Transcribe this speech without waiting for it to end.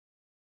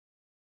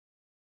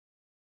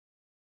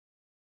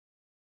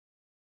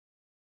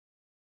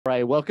All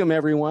right, welcome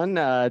everyone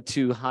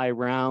to High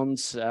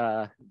Rounds,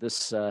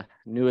 this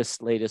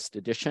latest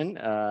edition.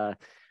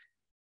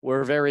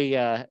 We're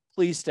very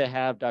pleased to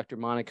have Dr.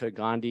 Monica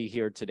Gandhi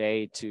here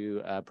today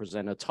to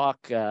present a talk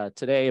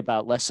today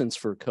about lessons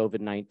for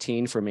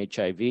COVID-19 from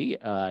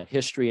HIV,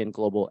 history and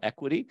global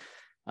equity.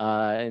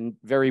 And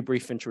very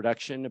brief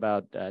introduction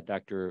about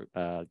Dr.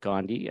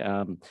 Gandhi.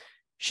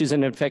 She's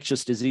an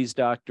infectious disease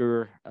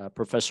doctor,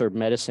 professor of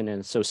medicine and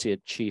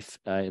associate chief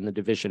in the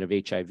division of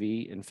HIV,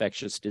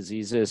 infectious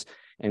diseases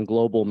and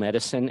global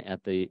medicine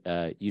at the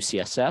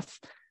UCSF.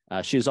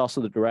 She is also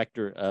the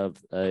director of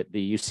the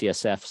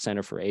UCSF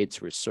Center for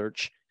AIDS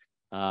Research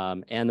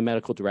and the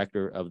medical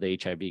director of the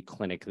HIV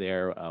clinic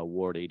there,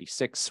 Ward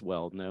 86,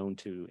 well known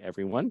to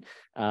everyone,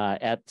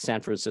 at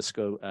San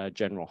Francisco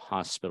General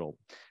Hospital.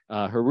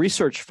 Her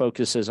research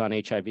focuses on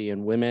HIV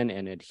in women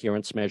and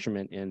adherence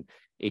measurement in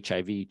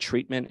HIV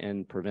treatment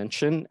and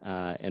prevention,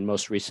 and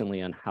most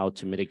recently on how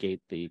to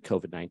mitigate the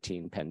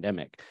COVID-19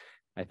 pandemic.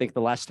 I think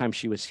the last time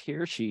she was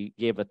here, she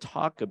gave a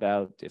talk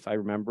about, if I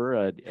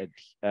remember,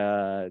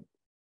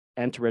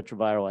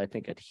 antiretroviral, I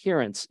think,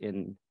 adherence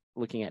in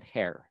looking at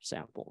hair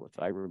sample, if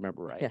I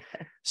remember right. Yeah.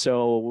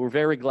 So we're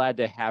very glad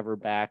to have her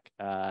back.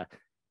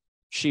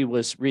 She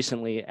was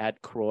recently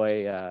at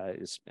CROI,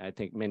 I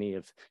think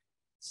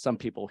some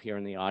people here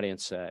in the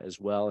audience as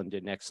well, and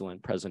did an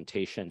excellent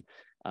presentation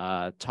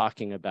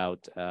talking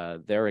about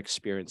their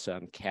experience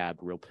on CAB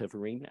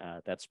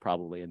rilpivirine. That's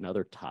probably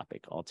another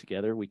topic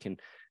altogether. We can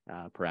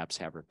perhaps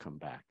have her come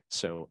back.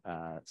 So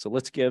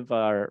let's give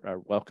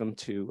our welcome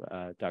to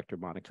Dr.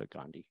 Monica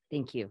Gandhi.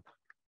 Thank you.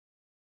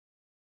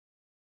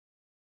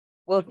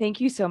 Well,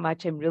 thank you so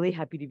much. I'm really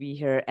happy to be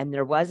here. And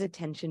there was a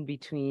tension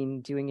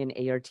between doing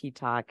an ART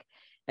talk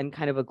and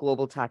kind of a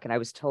global talk. And I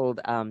was told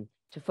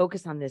to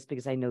focus on this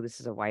because I know this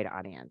is a wide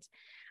audience.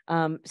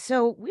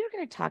 So we're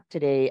going to talk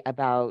today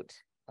about,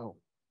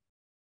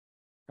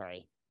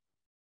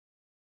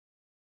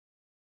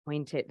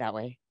 point it that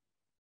way.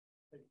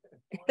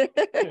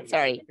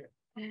 Sorry.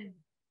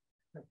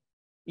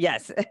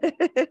 Yes.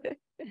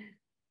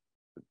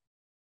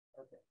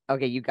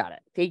 Okay, you got it.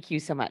 Thank you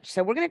so much.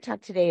 So we're going to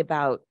talk today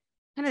about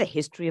kind of the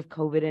history of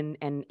COVID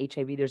and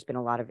HIV. There's been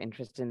a lot of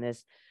interest in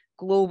this.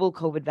 Global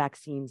COVID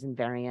vaccines and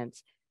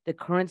variants, the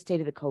current state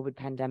of the COVID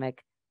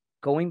pandemic,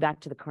 going back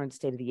to the current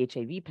state of the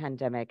HIV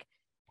pandemic,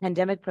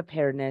 pandemic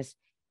preparedness,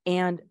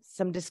 and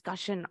some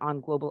discussion on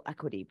global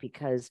equity,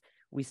 because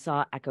we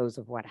saw echoes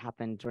of what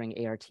happened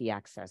during ART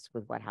access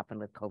with what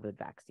happened with COVID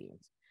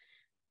vaccines.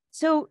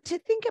 So to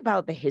think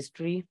about the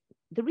history,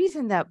 the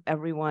reason that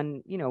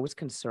everyone, was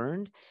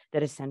concerned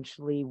that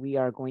essentially we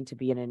are going to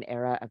be in an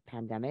era of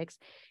pandemics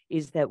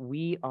is that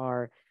we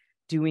are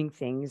doing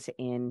things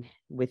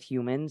with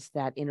humans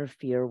that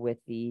interfere with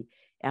the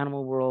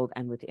animal world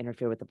and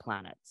interfere with the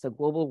planet. So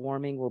global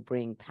warming will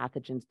bring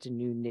pathogens to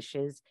new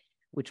niches,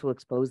 which will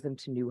expose them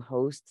to new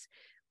hosts.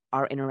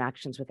 Our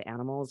interactions with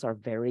animals are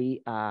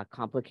very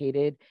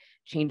complicated.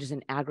 Changes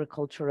in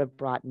agriculture have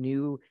brought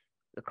new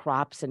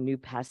crops and new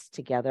pests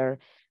together.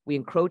 We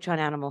encroach on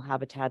animal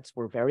habitats.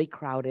 We're very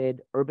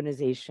crowded.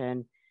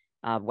 Urbanization,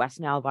 West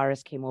Nile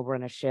virus came over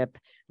on a ship,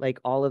 like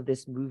all of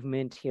this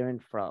movement here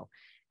and fro.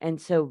 And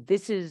so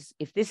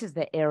if this is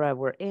the era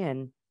we're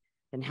in,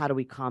 then how do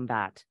we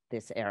combat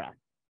this era?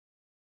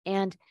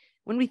 And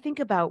when we think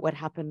about what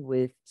happened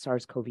with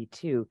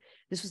SARS-CoV-2,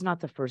 this was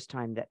not the first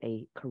time that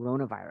a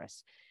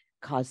coronavirus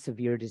caused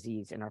severe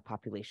disease in our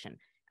population.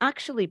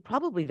 Actually,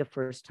 probably the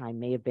first time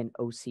may have been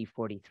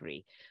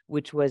OC43,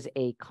 which was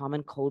a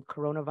common cold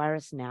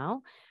coronavirus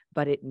now,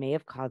 but it may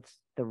have caused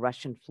the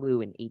Russian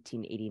flu in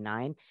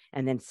 1889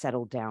 and then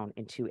settled down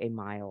into a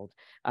mild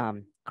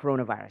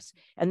coronavirus.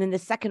 And then the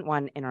second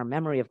one in our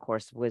memory, of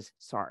course, was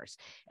SARS.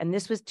 And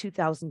this was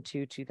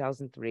 2002,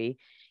 2003.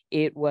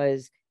 It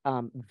was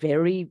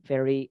very,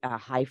 very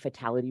high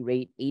fatality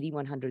rate,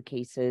 8,100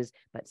 cases,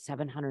 but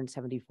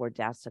 774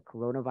 deaths, a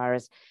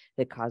coronavirus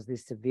that caused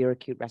this severe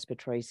acute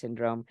respiratory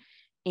syndrome.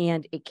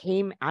 And it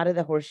came out of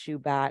the horseshoe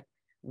bat,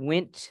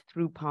 went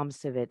through palm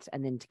civets,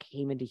 and then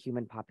came into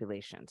human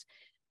populations.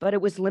 But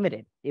it was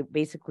limited. It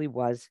basically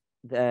was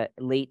the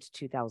late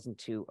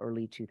 2002,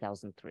 early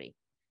 2003.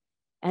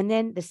 And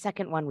then the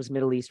second one was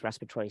Middle East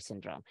respiratory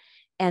syndrome.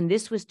 And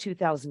this was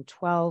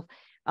 2012.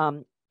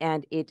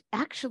 And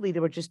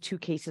there were just 2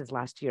 cases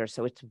last year.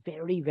 So it's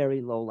very,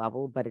 very low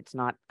level, but it's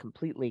not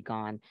completely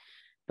gone.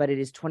 But it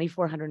is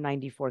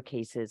 2,494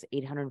 cases,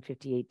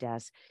 858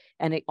 deaths.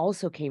 And it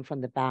also came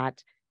from the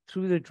bat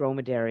through the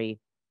dromedary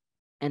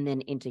and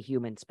then into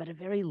humans, but a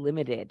very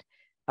limited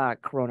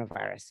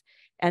coronavirus.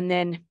 And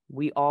then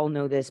we all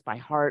know this by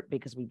heart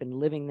because we've been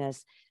living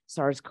this.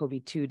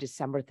 SARS-CoV-2,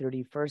 December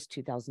 31st,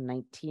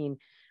 2019,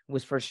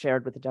 was first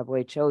shared with the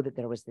WHO that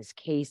there was this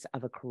case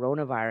of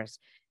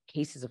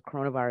cases of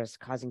coronavirus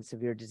causing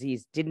severe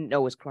disease. Didn't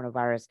know it was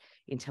coronavirus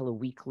until a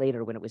week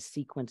later when it was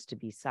sequenced to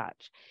be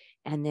such.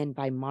 And then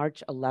by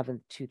March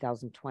 11th,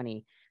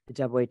 2020,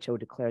 the WHO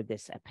declared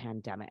this a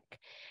pandemic.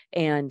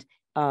 And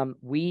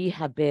we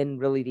have been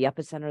really the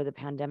epicenter of the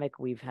pandemic.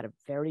 We've had a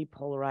very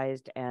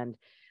polarized and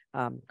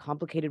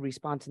complicated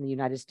response in the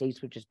United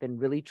States, which has been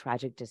really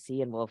tragic to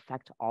see and will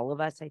affect all of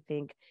us, I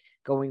think,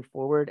 going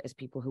forward as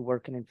people who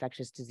work in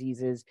infectious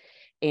diseases.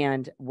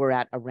 And we're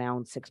at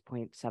around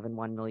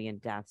 6.71 million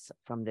deaths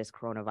from this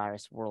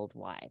coronavirus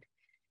worldwide.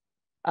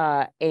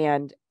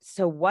 And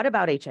so what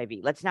about HIV?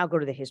 Let's now go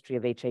to the history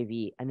of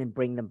HIV and then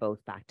bring them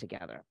both back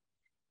together.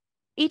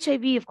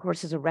 HIV, of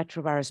course, is a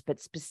retrovirus,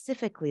 but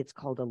specifically it's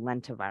called a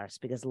lentivirus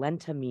because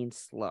lenta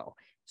means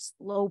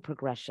slow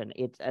progression.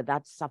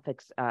 That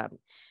suffix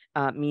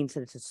means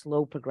that it's a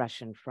slow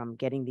progression from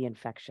getting the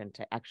infection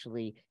to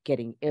actually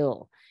getting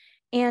ill.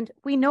 And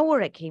we know where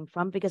it came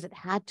from because it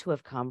had to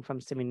have come from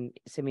simian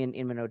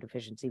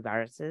immunodeficiency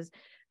viruses,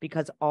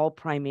 because all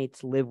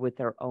primates live with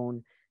their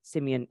own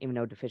simian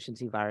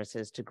immunodeficiency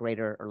viruses to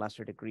greater or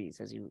lesser degrees,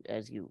 as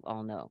you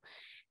all know.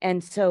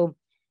 And so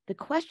the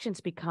questions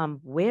become,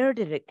 which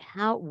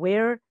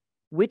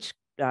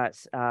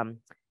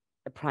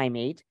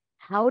primate,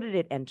 how did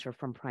it enter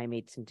from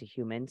primates into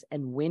humans,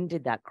 and when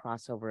did that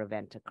crossover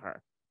event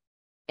occur?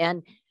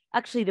 And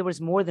actually, there was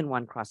more than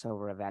one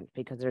crossover event,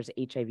 because there's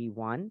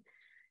HIV-1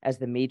 as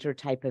the major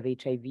type of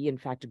HIV. In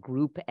fact,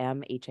 group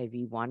M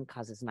HIV-1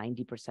 causes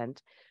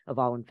 90% of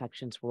all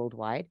infections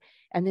worldwide.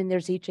 And then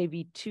there's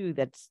HIV-2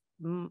 that's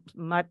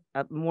much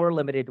more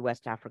limited to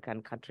West Africa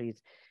and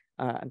countries,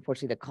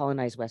 unfortunately, that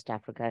colonized West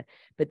Africa.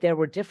 But there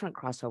were different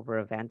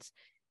crossover events.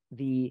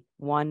 The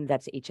one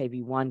that's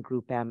HIV-1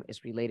 group M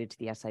is related to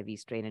the SIV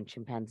strain in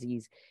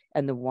chimpanzees,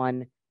 and the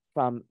one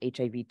from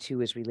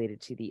HIV-2 is related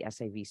to the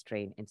SIV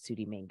strain in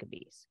sooty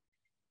mangabeys.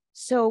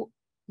 So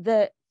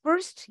the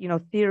first,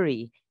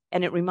 theory,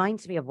 and it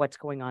reminds me of what's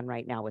going on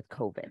right now with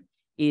COVID,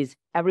 is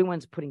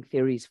everyone's putting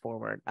theories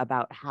forward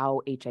about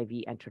how HIV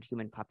entered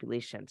human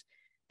populations.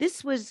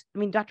 This was,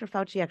 Dr.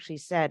 Fauci actually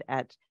said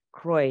at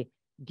CROI,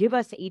 give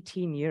us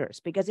 18 years,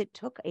 because it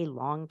took a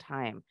long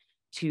time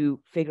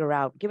to figure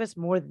out, give us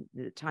more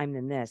time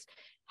than this,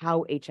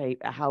 how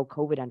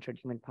COVID entered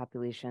human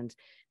populations,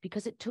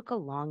 because it took a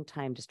long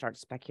time to start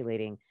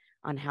speculating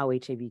on how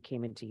HIV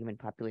came into human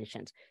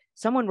populations.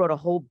 Someone wrote a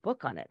whole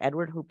book on it.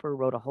 Edward Hooper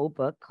wrote a whole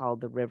book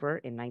called The River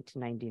in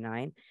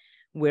 1999,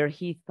 where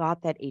he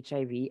thought that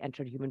HIV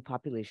entered human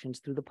populations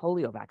through the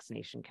polio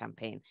vaccination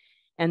campaign.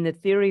 And the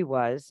theory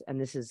was, and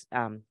this is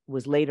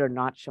was later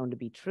not shown to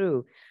be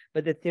true,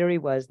 but the theory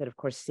was that, of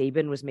course,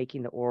 Sabin was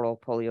making the oral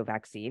polio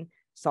vaccine,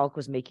 Salk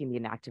was making the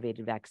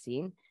inactivated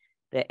vaccine.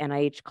 The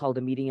NIH called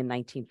a meeting in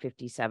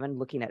 1957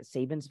 looking at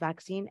Sabin's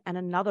vaccine and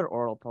another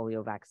oral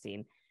polio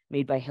vaccine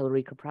made by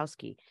Hillary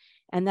Kaprowski.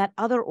 And that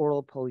other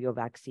oral polio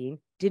vaccine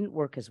didn't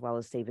work as well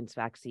as Sabin's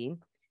vaccine.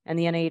 And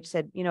the NIH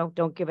said,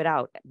 don't give it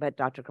out. But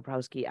Dr.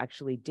 Kaprowski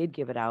actually did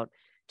give it out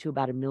to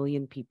about 1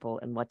 million people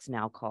in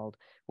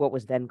what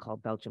was then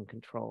called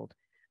Belgium-controlled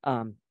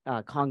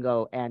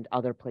Congo and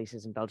other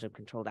places in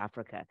Belgium-controlled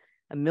Africa.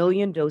 1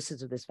 million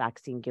doses of this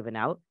vaccine given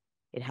out.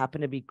 It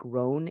happened to be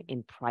grown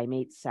in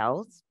primate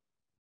cells,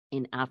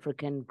 in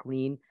African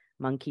green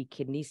monkey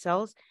kidney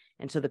cells.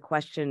 And so the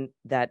question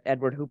that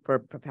Edward Hooper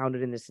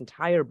propounded in this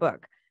entire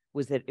book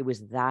was that it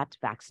was that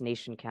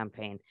vaccination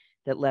campaign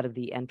that led to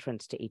the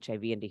entrance to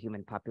HIV into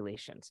human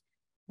populations.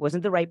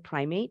 Wasn't the right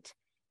primate,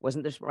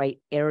 wasn't the right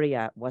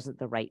area, wasn't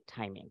the right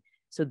timing.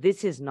 So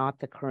this is not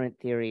the current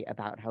theory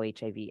about how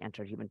HIV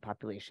entered human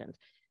populations.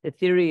 The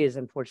theory is,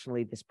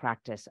 unfortunately, this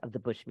practice of the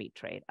bushmeat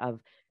trade,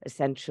 of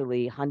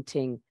essentially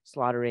hunting,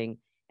 slaughtering,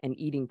 and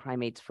eating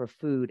primates for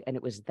food. And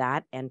it was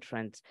that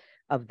entrance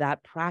of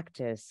that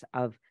practice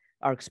of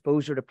our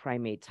exposure to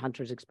primates,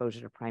 hunters'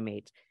 exposure to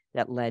primates,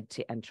 that led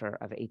to enter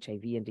of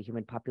HIV into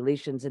human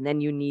populations. And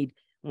then you need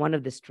one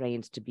of the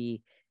strains to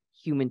be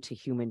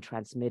human-to-human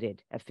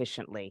transmitted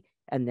efficiently,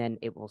 and then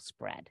it will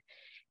spread.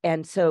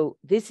 And so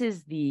this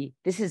is the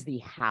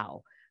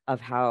how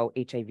of how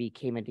HIV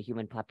came into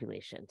human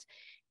populations.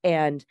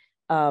 And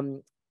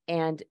then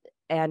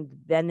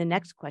the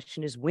next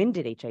question is, when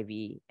did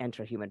HIV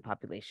enter human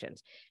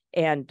populations?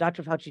 And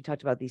Dr. Fauci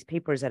talked about these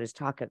papers at his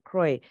talk at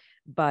CROI,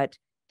 but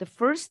the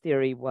first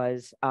theory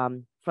was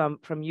from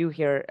you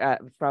here,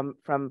 from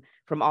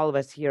all of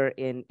us here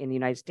in the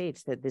United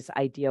States, that this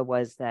idea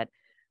was that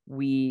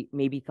we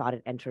maybe thought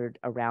it entered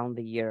around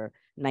the year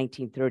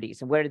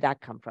 1930s. And where did that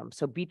come from?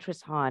 So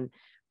Beatrice Hahn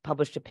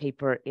published a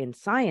paper in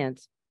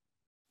Science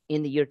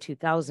in the year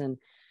 2000,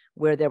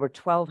 where there were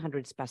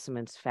 1,200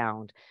 specimens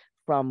found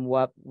from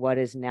what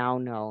is now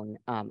known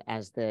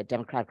as the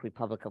Democratic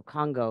Republic of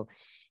Congo.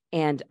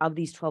 And of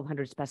these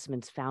 1,200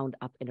 specimens found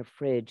up in a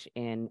fridge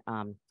in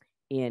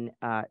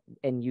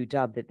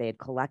UW that they had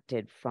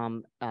collected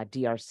from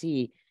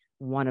DRC,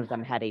 one of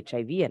them had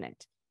HIV in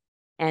it.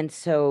 And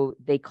so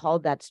they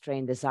called that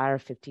strain the Zaire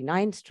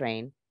 59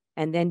 strain,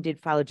 and then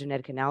did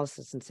phylogenetic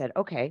analysis and said,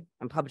 okay,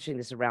 I'm publishing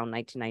this around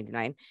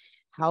 1999.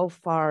 How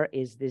far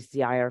is this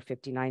Zaire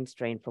 59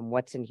 strain from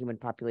what's in human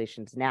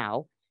populations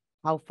now?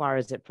 How far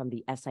is it from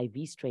the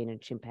SIV strain in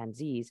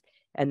chimpanzees?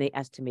 And they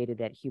estimated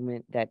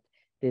that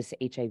this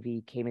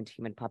HIV came into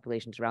human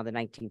populations around the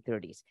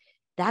 1930s.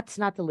 That's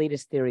not the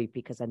latest theory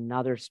because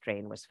another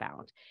strain was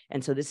found.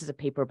 And so this is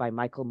a paper by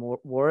Michael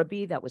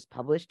Worraby that was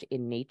published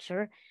in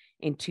Nature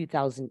in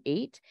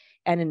 2008.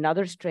 And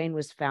another strain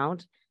was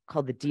found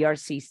called the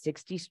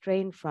DRC60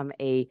 strain from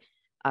a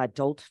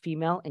adult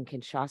female in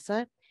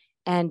Kinshasa.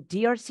 And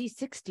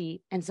DRC60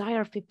 and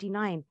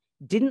ZIR59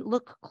 didn't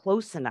look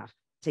close enough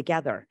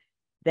together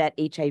that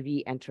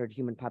HIV entered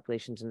human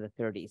populations in the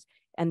 30s.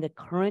 And the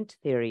current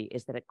theory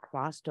is that it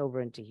crossed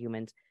over into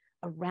humans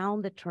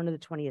around the turn of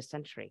the 20th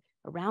century,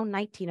 around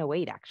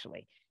 1908,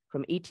 actually,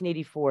 from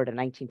 1884 to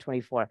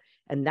 1924.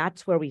 And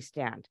that's where we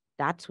stand.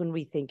 That's when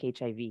we think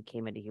HIV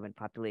came into human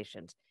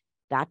populations.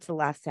 That's the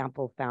last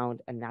sample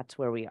found, and that's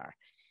where we are.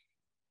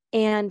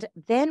 And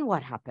then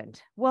what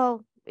happened?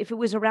 Well, if it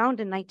was around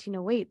in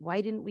 1908,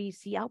 why didn't we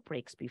see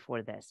outbreaks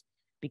before this?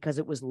 Because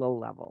it was low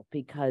level,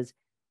 because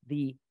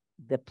the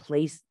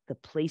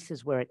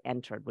places where it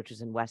entered, which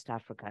is in West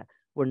Africa,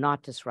 were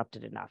not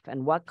disrupted enough.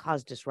 And what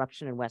caused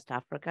disruption in West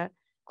Africa?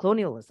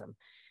 Colonialism.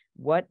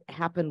 What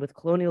happened with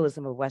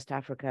colonialism of West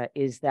Africa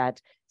is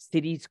that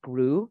cities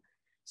grew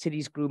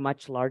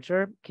much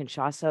larger.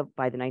 Kinshasa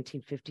by the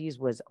 1950s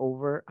was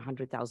over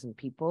 100,000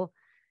 people.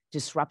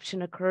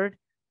 Disruption occurred.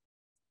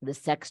 The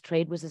sex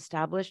trade was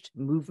established,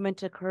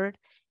 movement occurred,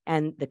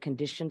 and the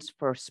conditions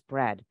for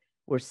spread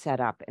were set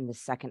up in the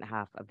second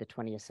half of the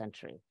 20th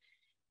century.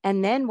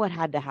 And then what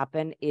had to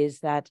happen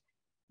is that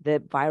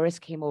the virus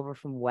came over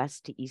from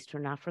West to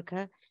Eastern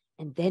Africa,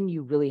 and then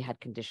you really had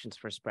conditions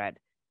for spread.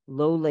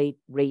 Low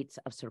rates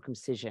of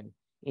circumcision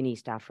in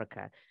East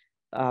Africa,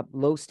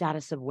 low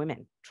status of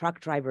women, truck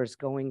drivers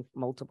going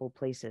multiple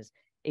places,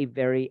 a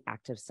very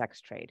active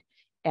sex trade.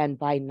 And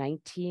by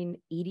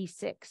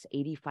 1986,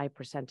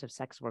 85% of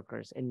sex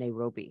workers in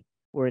Nairobi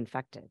were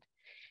infected.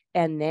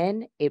 And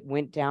then it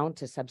went down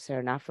to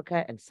sub-Saharan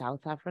Africa and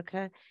South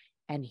Africa.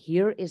 And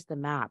here is the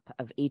map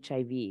of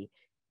HIV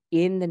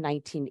in the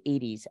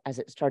 1980s as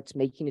it starts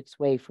making its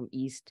way from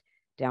East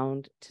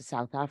down to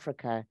South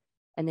Africa.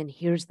 And then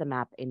here's the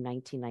map in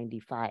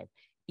 1995.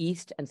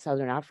 East and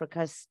Southern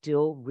Africa,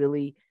 still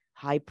really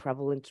high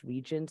prevalence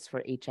regions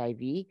for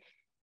HIV.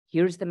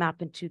 Here's the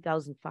map in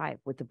 2005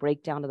 with the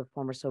breakdown of the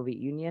former Soviet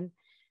Union,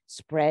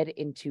 spread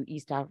into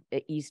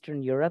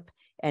Eastern Europe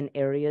and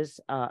areas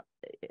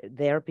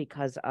there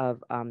because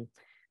of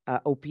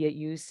opiate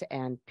use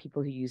and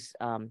people who use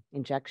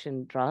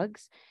injection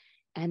drugs.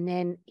 And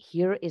then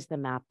here is the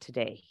map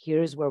today.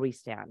 Here's where we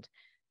stand.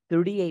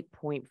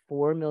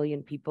 38.4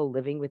 million people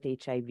living with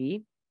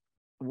HIV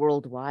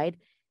worldwide.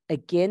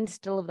 Again,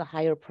 still of the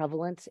higher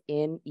prevalence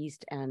in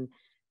East and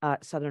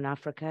Southern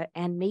Africa,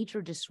 and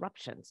major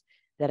disruptions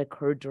that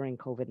occurred during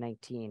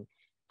COVID-19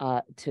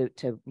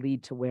 to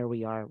lead to where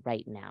we are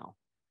right now.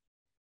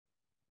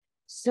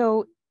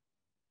 So,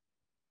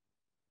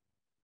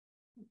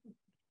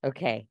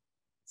 okay,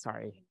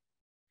 sorry.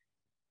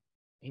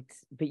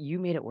 But you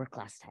made it work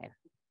last time.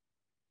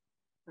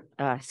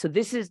 So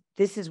this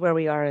is where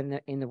we are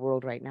in the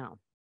world right now.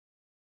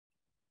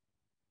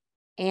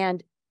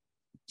 And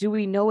do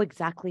we know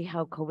exactly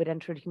how COVID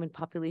entered human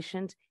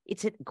populations?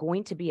 It's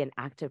going to be an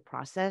active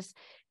process.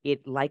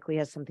 It likely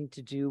has something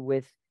to do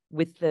with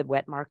the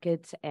wet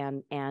markets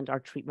and our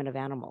treatment of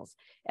animals.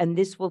 And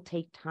this will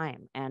take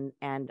time. And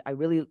I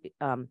really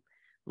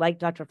like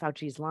Dr.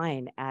 Fauci's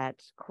line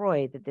at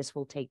CROI that this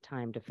will take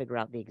time to figure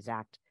out the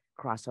exact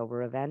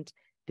crossover event.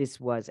 This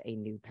was a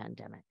new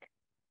pandemic.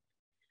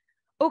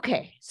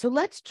 Okay, so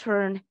let's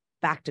turn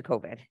back to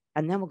COVID,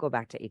 and then we'll go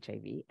back to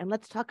HIV, and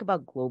let's talk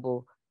about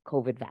global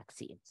COVID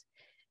vaccines.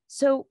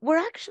 So we're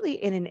actually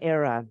in an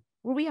era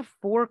where we have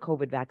 4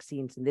 COVID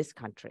vaccines in this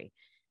country,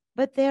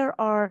 but there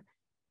are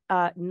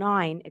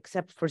 9,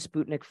 except for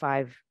Sputnik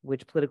 5,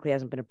 which politically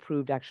hasn't been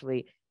approved.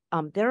 Actually,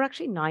 there are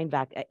actually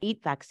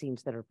 8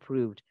 vaccines that are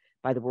approved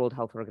by the World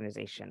Health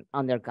Organization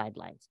on their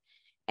guidelines.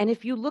 And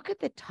if you look at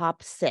the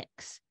top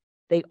 6,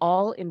 they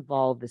all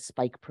involve the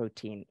spike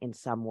protein in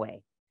some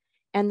way.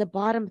 And the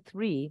bottom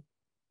 3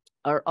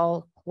 are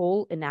all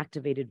whole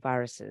inactivated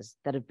viruses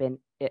that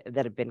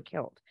have been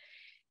killed.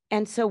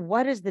 And so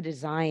what is the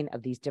design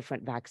of these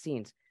different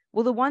vaccines?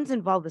 Well, the ones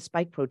involve the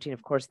spike protein.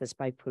 Of course, the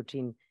spike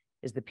protein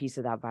is the piece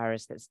of that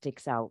virus that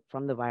sticks out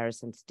from the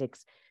virus and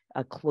sticks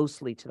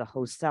closely to the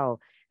host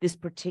cell. This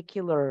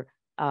particular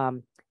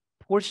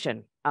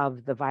portion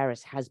of the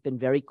virus has been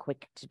very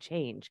quick to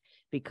change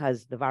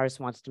because the virus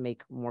wants to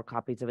make more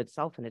copies of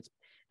itself, and it's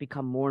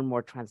become more and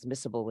more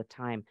transmissible with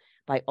time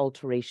by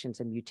alterations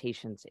and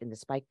mutations in the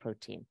spike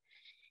protein.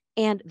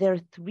 And there are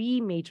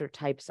 3 major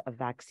types of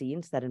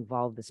vaccines that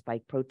involve the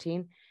spike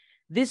protein.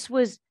 This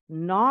was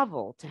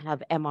novel to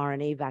have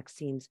mRNA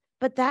vaccines,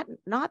 but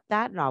not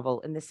that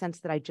novel in the sense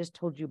that I just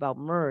told you about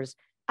MERS.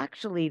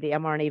 Actually, the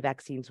mRNA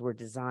vaccines were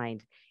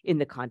designed in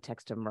the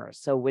context of MERS.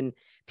 So when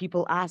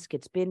people ask,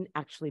 it's been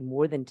actually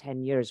more than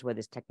 10 years where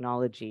this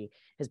technology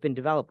has been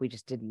developed. We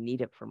just didn't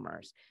need it for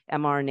MERS.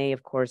 mRNA,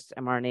 of course,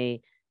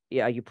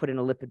 you put in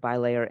a lipid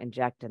bilayer,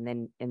 inject, and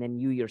then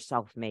you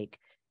yourself make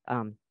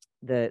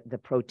the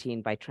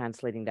protein by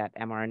translating that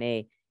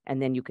mRNA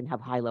and then you can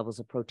have high levels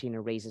of protein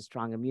and raise a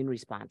strong immune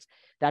response.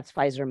 That's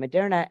Pfizer and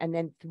Moderna. And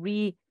then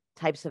 3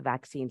 types of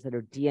vaccines that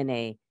are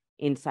DNA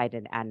inside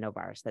an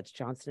adenovirus. That's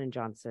Johnson &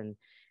 Johnson,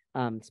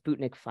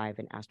 Sputnik 5,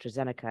 and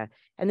AstraZeneca.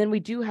 And then we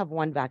do have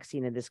one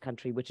vaccine in this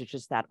country, which is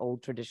just that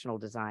old traditional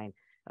design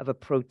of a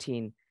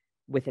protein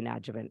with an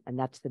adjuvant, and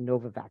that's the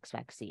Novavax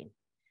vaccine.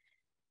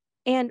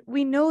 And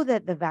we know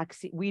that the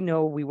vaccine,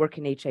 we work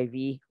in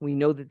HIV, we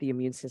know that the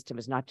immune system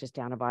is not just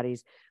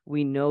antibodies.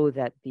 We know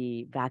that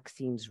the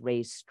vaccines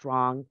raise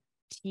strong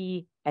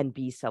T and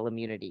B cell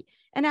immunity.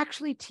 And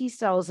actually T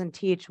cells and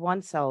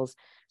Th1 cells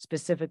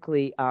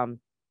specifically are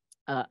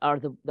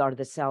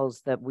the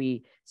cells that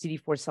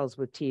CD4 cells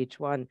with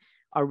Th1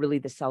 are really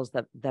the cells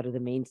that are the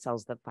main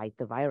cells that fight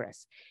the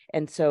virus.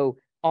 And so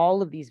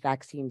all of these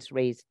vaccines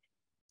raise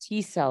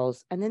T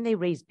cells, and then they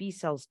raise B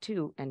cells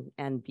too,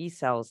 and B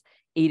cells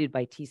aided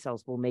by T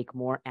cells will make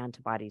more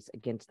antibodies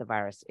against the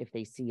virus if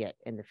they see it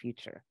in the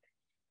future.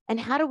 And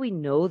how do we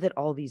know that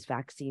all these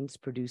vaccines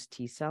produce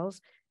T cells?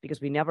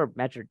 Because we never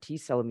measured T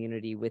cell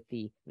immunity with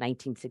the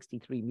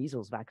 1963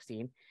 measles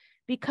vaccine,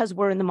 because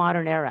we're in the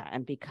modern era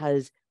and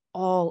because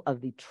all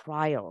of the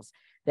trials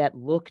that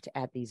looked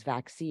at these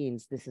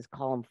vaccines, this is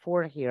column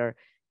 4 here,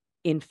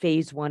 in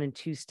phase 1 and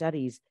 2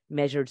 studies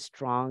measured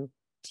strong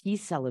T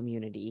cell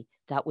immunity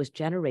that was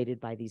generated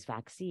by these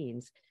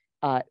vaccines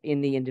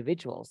in the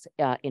individuals,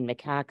 in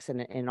macaques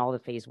and in all the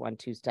phase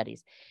 1-2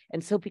 studies.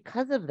 And so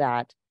because of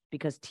that,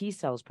 because T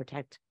cells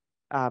protect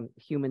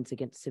humans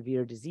against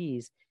severe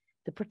disease,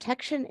 the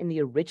protection in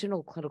the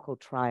original clinical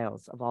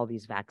trials of all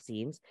these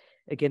vaccines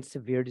against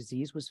severe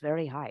disease was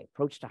very high,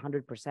 approached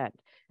 100%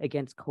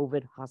 against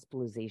COVID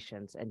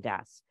hospitalizations and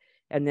deaths.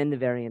 And then the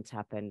variants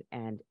happened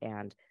and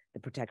the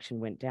protection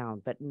went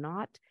down, but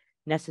not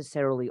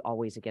necessarily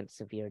always against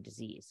severe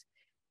disease.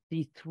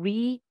 The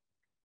 3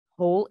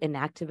 whole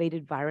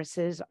inactivated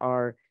viruses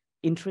are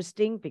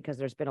interesting because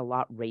there's been a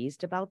lot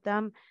raised about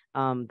them.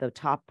 The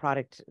top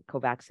product,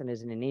 Covaxin,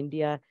 is in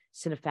India.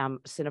 Sinopharm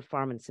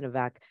and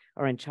Sinovac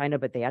are in China,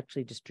 but they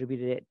actually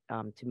distributed it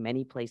to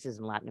many places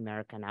in Latin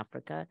America and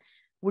Africa.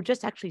 We're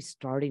just actually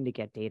starting to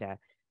get data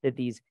that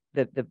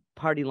the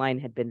party line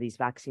had been these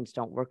vaccines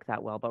don't work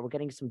that well, but we're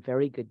getting some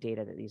very good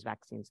data that these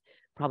vaccines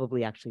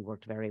probably actually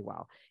worked very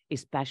well,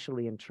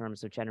 especially in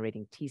terms of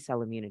generating T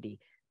cell immunity,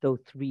 though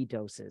 3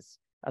 doses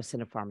of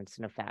Sinopharm and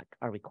Sinovac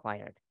are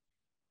required.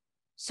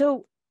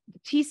 So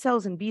T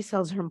cells and B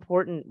cells are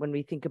important when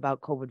we think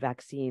about COVID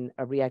vaccine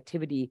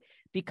reactivity,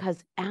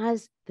 because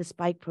as the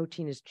spike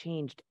protein has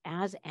changed,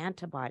 as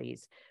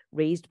antibodies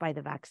raised by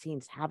the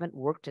vaccines haven't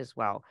worked as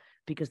well,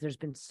 because there's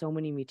been so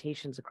many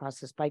mutations across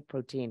the spike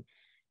protein,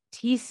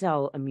 T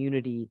cell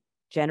immunity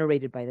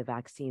generated by the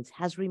vaccines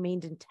has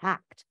remained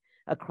intact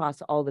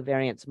across all the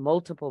variants,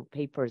 multiple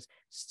papers,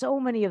 so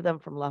many of them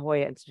from La Jolla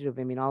Institute of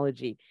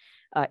Immunology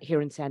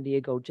here in San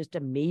Diego, just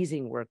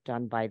amazing work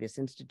done by this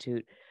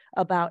institute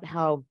about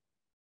how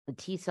the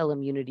T cell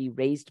immunity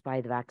raised by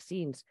the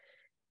vaccines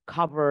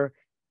cover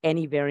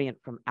any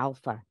variant from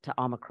Alpha to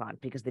Omicron,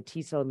 because the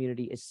T cell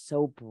immunity is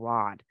so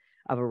broad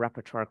of a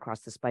repertoire across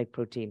the spike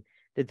protein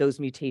that those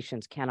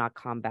mutations cannot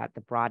combat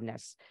the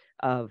broadness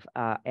of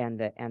and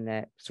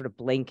the sort of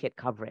blanket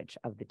coverage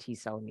of the T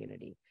cell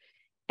immunity.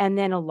 And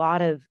then a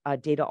lot of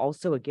data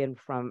also, again,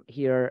 from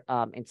here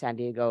in San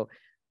Diego,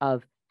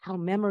 of how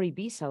memory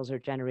B cells are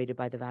generated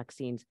by the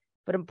vaccines.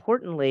 But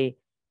importantly,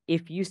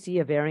 if you see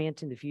a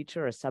variant in the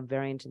future, or a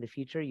subvariant in the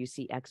future, you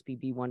see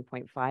XBB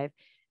 1.5,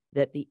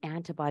 that the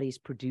antibodies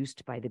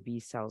produced by the B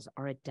cells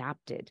are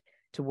adapted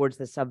towards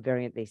the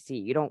subvariant they see.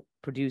 You don't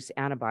produce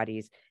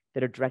antibodies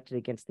that are directed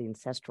against the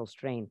ancestral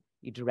strain.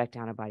 You direct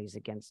antibodies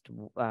against,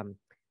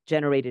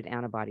 generated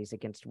antibodies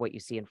against what you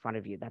see in front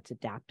of you. That's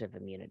adaptive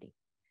immunity.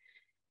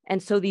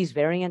 And so these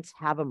variants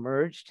have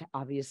emerged.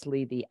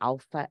 Obviously, the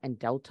Alpha and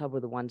Delta were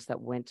the ones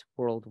that went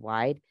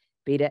worldwide.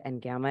 Beta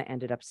and Gamma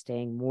ended up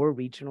staying more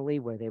regionally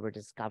where they were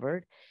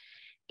discovered.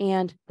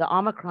 And the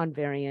Omicron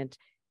variant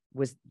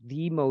was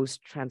the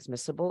most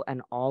transmissible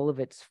in all of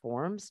its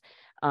forms.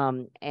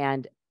 And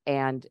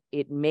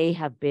it may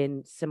have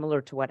been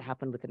similar to what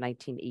happened with the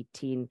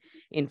 1918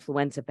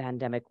 influenza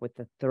pandemic with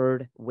the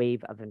 3rd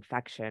wave of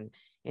infection,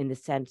 in the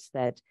sense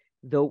that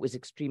though it was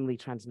extremely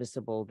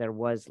transmissible, there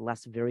was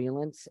less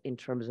virulence in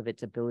terms of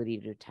its ability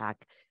to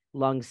attack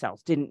lung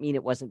cells. Didn't mean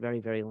it wasn't very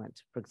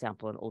virulent, for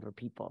example, in older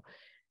people.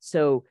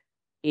 So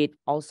it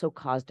also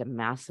caused a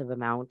massive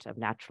amount of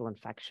natural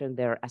infection.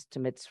 There are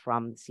estimates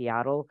from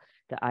Seattle,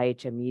 the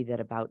IHME, that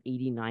about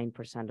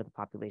 89% of the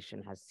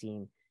population has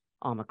seen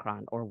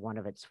Omicron or one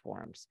of its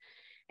forms.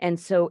 And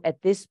so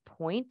at this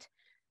point,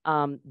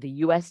 the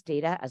US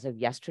data as of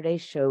yesterday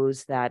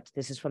shows that,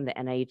 this is from the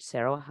NIH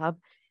Sero Hub,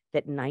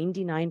 that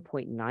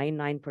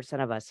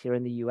 99.99% of us here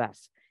in the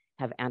US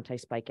have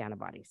anti-spike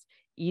antibodies,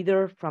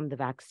 either from the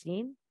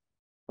vaccine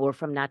or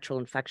from natural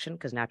infection,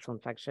 because natural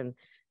infection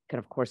can,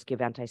 of course, give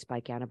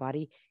anti-spike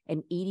antibody.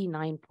 And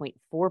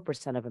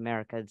 89.4% of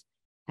Americans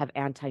have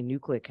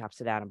anti-nucleic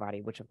capsid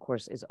antibody, which, of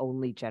course, is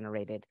only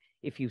generated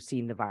if you've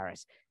seen the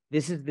virus.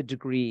 This is the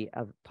degree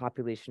of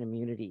population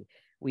immunity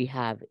we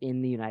have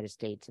in the United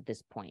States at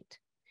this point.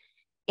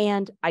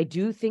 And I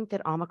do think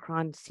that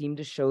Omicron seemed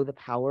to show the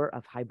power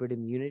of hybrid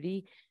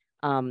immunity,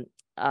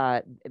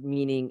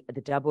 meaning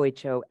the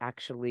WHO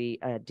actually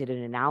did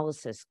an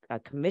analysis,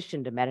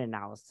 commissioned a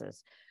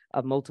meta-analysis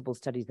of multiple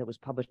studies that was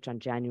published on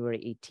January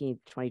 18th,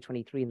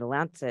 2023 in The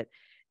Lancet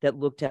that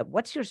looked at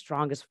what's your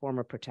strongest form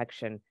of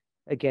protection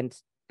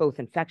against both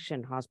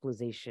infection,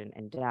 hospitalization,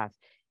 and death.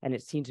 And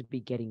it seemed to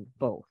be getting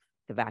both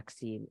the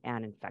vaccine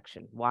and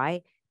infection.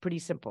 Why? Pretty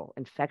simple.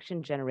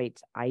 Infection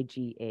generates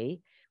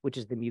IgA, which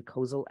is the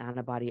mucosal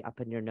antibody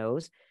up in your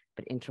nose,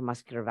 but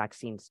intramuscular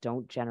vaccines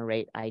don't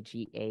generate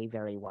IgA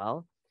very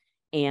well.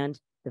 And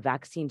the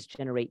vaccines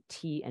generate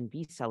T and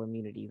B cell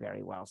immunity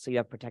very well. So you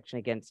have protection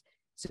against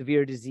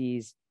severe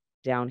disease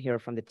down here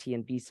from the T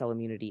and B cell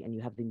immunity, and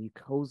you have the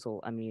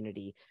mucosal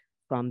immunity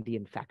from the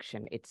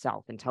infection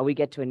itself. Until we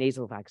get to a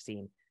nasal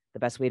vaccine, the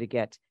best way to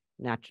get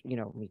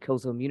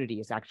mucosal immunity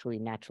is actually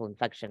natural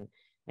infection.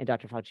 And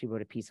Dr. Fauci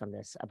wrote a piece on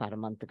this about a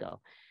month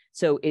ago.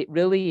 So it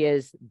really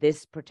is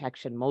this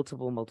protection,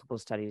 multiple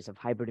studies of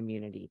hybrid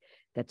immunity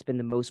that's been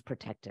the most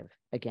protective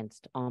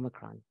against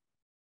Omicron.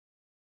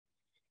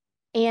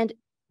 And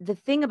the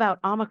thing about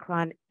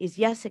Omicron is,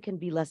 yes, it can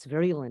be less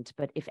virulent,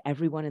 but if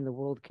everyone in the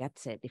world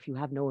gets it, if you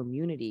have no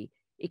immunity,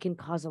 it can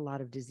cause a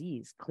lot of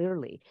disease,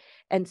 clearly.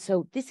 And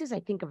so this is, I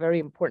think, a very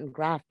important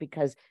graph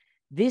because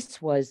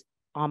this was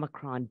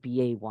Omicron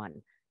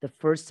BA1, the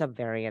first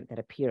subvariant that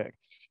appeared.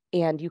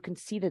 And you can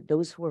see that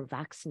those who were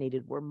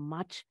vaccinated were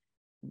much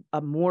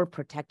more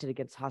protected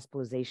against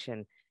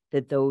hospitalization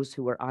than those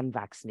who were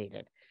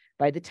unvaccinated.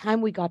 By the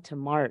time we got to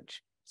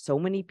March, so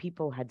many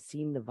people had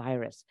seen the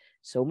virus,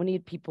 so many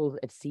people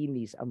had seen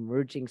these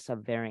emerging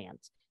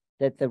subvariants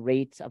that the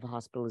rates of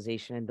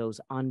hospitalization in those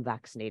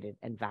unvaccinated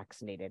and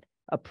vaccinated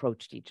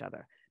approached each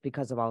other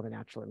because of all the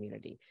natural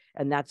immunity.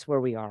 And that's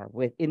where we are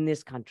in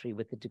this country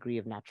with the degree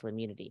of natural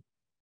immunity.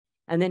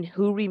 And then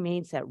who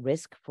remains at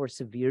risk for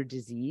severe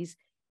disease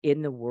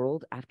in the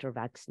world after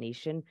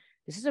vaccination?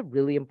 This is a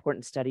really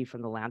important study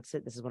from The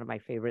Lancet. This is one of my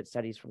favorite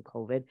studies from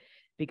COVID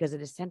because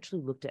it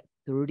essentially looked at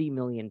 30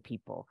 million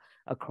people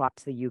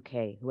across the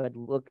UK who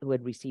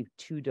had received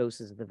 2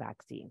 doses of the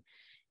vaccine,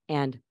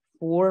 and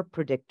 4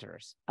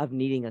 predictors of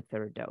needing a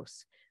 3rd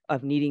dose,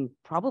 of needing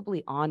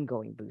probably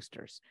ongoing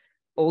boosters.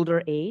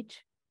 Older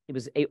age, it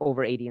was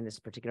over 80 in this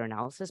particular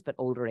analysis, but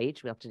older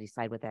age, we have to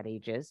decide what that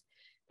age is.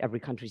 Every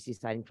country's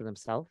deciding for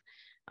themselves.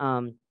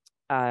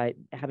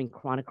 Having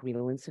chronic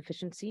renal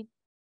insufficiency,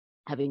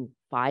 having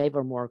 5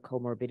 or more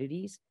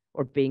comorbidities,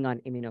 or being on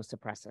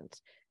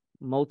immunosuppressants.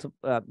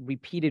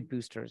 Repeated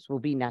boosters will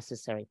be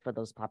necessary for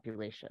those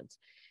populations.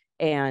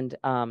 And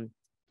I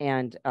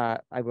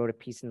wrote a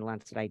piece in the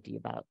Lancet ID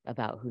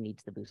about who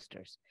needs the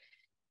boosters.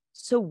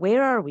 So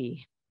where are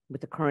we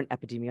with the current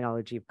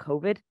epidemiology of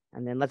COVID?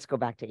 And then let's go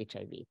back to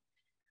HIV.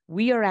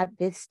 We are at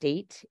this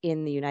state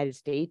in the United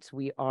States.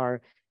 We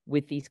are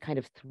with these kind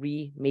of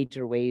 3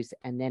 major waves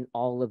and then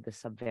all of the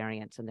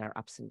subvariants and their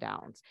ups and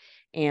downs.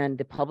 And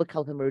the public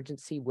health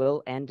emergency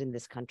will end in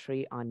this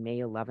country on May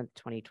 11th,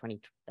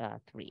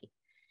 2023.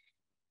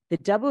 The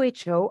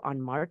WHO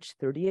on March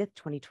 30th,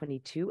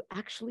 2022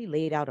 actually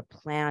laid out a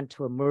plan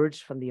to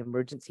emerge from the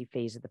emergency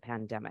phase of the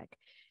pandemic.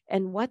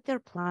 And what their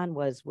plan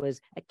was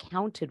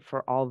accounted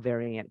for all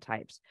variant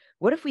types.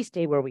 What if we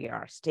stay where we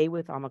are, stay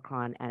with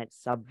Omicron and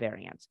its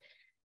subvariants?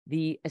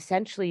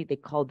 Essentially, they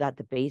called that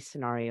the base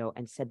scenario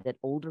and said that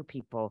older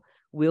people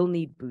will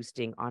need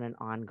boosting on an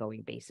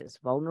ongoing basis.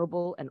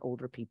 Vulnerable and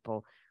older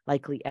people,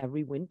 likely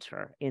every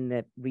winter in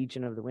the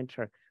region of the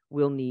winter,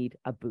 will need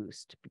a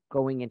boost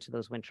going into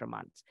those winter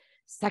months.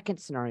 Second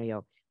scenario,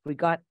 if we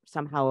got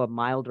somehow a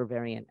milder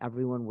variant,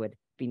 everyone would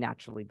be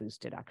naturally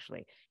boosted,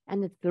 actually.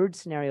 And the third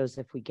scenario is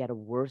if we get a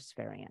worse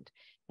variant.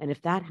 And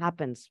if that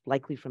happens,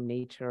 likely from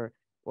nature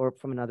or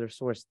from another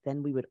source,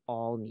 then we would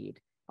all need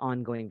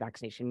ongoing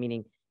vaccination,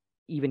 meaning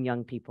even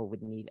young people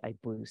would need a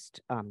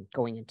boost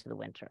going into the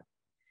winter.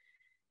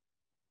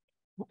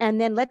 And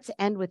then let's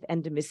end with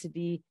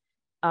endemicity.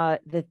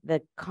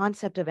 The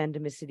concept of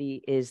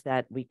endemicity is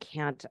that we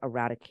can't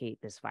eradicate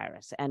this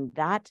virus. And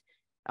that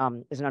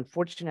is an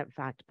unfortunate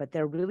fact, but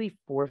there are really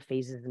 4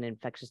 phases in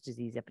infectious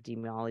disease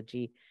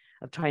epidemiology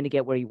of trying to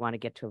get where you want to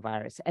get to a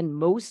virus. And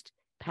most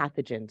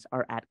pathogens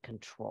are at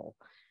control.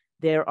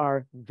 There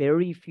are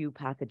very few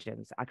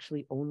pathogens,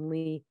 actually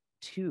only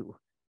 2,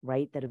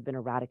 right, that have been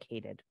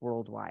eradicated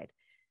worldwide.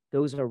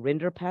 Those are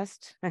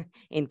rinderpest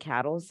in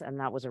cattle, and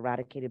that was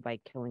eradicated by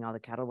killing all the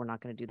cattle. We're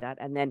not going to do that.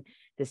 And then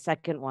the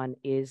second one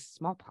is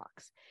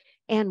smallpox.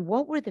 And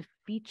what were the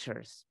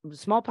features?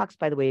 Smallpox,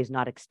 by the way, is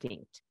not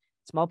extinct.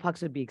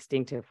 Smallpox would be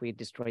extinct if we had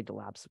destroyed the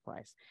lab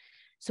supplies.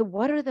 So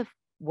what are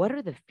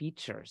the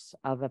features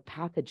of a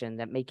pathogen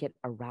that make it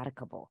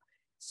eradicable?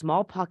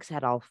 Smallpox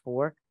had all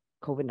 4.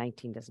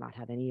 COVID-19 does not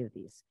have any of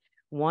these.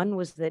 One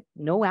was that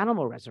no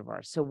animal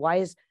reservoirs. So why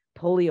is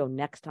polio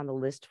next on the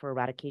list for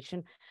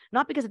eradication?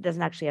 Not because it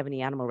doesn't actually have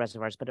any animal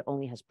reservoirs, but it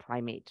only has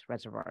primate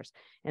reservoirs.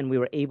 And we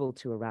were able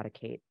to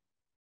eradicate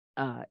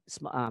polio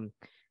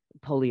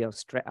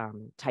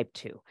type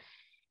 2.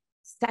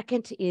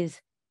 Second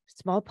is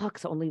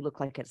smallpox only look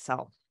like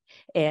itself.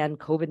 And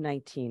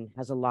COVID-19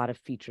 has a lot of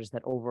features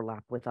that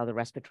overlap with other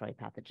respiratory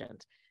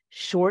pathogens.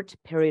 Short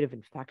period of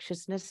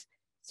infectiousness,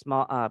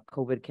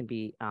 COVID can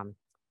be,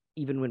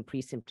 even when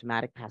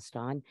pre-symptomatic, passed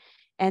on.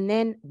 And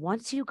then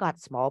once you got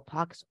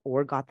smallpox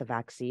or got the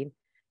vaccine,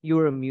 you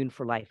were immune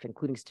for life,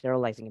 including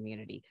sterilizing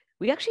immunity.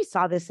 We actually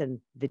saw this in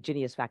the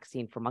Jynneos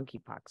vaccine for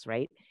monkeypox,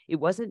 right? It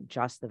wasn't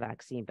just the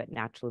vaccine, but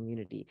natural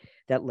immunity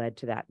that led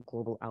to that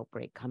global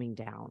outbreak coming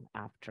down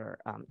after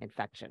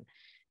infection.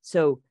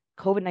 So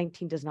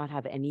COVID-19 does not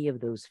have any of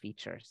those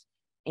features.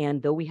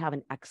 And though we have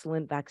an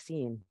excellent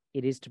vaccine,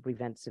 it is to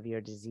prevent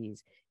severe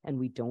disease, and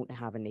we don't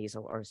have a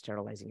nasal or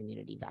sterilizing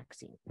immunity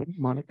vaccine.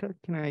 Monica,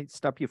 can I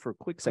stop you for a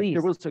quick second? Please.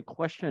 There was a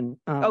question.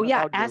 Oh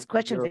yeah, ask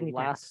questions. Your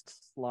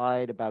last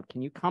slide about,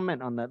 can you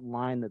comment on that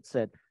line that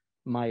said,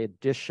 my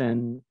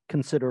addition,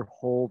 consider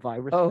whole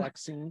virus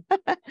vaccine?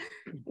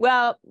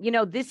 Well,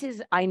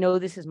 I know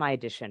this is my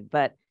addition,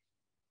 but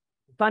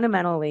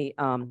fundamentally,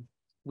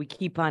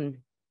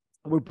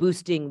 we're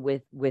boosting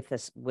with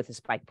a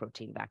spike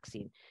protein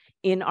vaccine.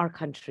 In our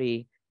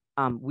country,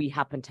 we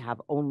happen to have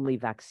only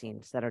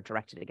vaccines that are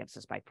directed against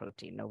the spike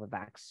protein: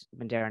 Novavax,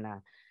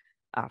 Moderna,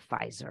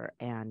 Pfizer,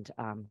 and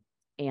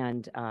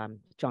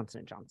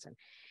Johnson & Johnson.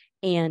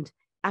 And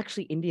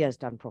actually, India has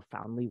done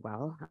profoundly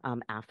well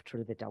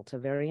after the Delta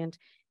variant,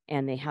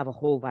 and they have a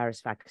whole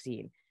virus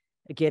vaccine.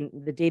 Again,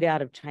 the data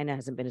out of China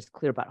hasn't been as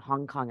clear, but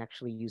Hong Kong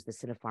actually used the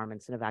Sinopharm and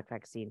Sinovac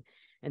vaccine.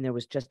 And there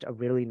was just a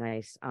really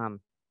nice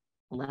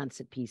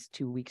Lancet piece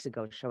 2 weeks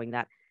ago showing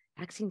that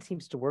vaccine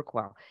seems to work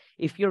well.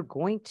 If you're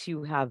going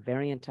to have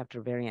variant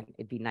after variant,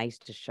 it'd be nice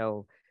to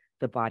show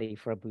the body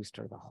for a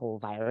booster, the whole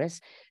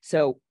virus.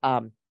 So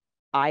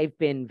I've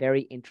been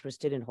very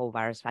interested in whole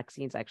virus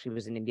vaccines. I actually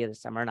was in India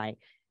this summer and I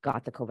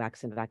got the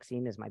Covaxin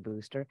vaccine as my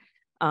booster.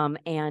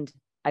 And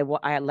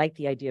I like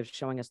the idea of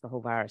showing us the whole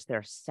virus. There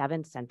are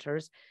 7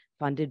 centers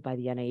funded by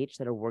the NIH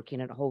that are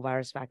working at whole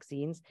virus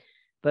vaccines.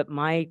 But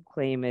my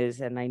claim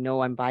is, and I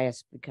know I'm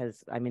biased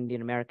because I'm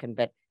Indian American,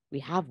 but we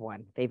have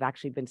one. They've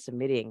actually been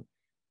submitting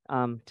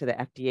to the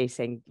FDA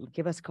saying,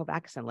 give us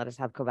Covaxin, let us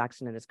have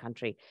Covaxin in this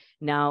country.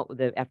 Now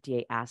the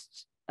FDA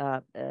asked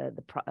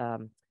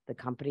the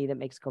company that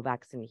makes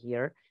Covaxin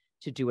here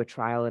to do a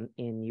trial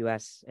in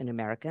US and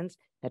Americans.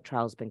 That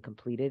trial has been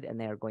completed and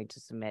they are going to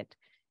submit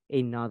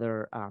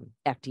another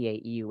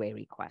FDA EUA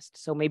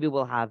request. So maybe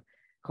we'll have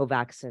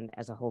Covaxin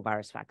as a whole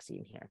virus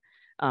vaccine here.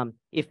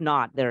 If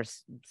not,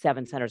 there's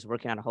 7 centers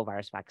working on a whole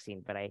virus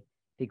vaccine, but I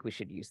think we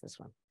should use this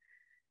one.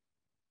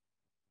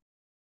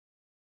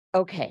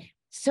 Okay,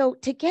 so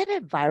to get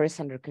a virus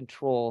under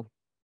control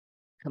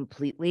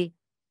completely,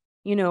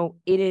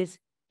 it is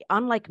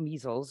unlike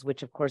measles,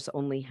 which of course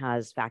only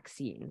has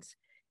vaccines.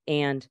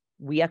 And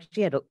we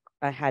actually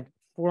had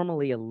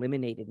formally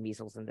eliminated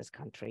measles in this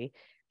country,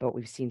 but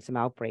we've seen some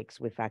outbreaks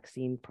with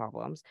vaccine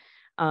problems.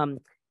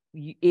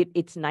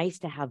 It's nice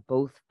to have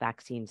both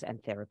vaccines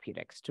and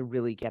therapeutics to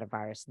really get a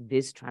virus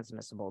this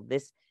transmissible,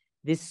 this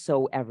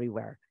so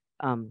everywhere,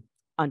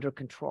 under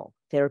control,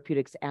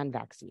 therapeutics and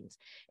vaccines.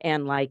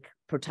 And like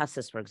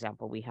pertussis, for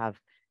example, we have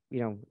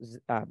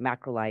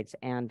macrolides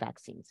and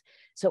vaccines.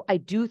 So I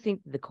do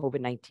think the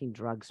COVID-19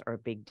 drugs are a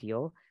big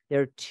deal.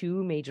 There are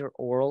 2 major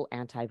oral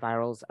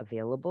antivirals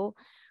available.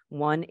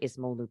 One is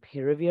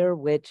molnupiravir,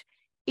 which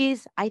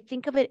is, I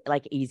think of it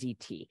like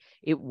AZT.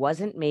 It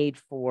wasn't made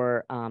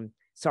for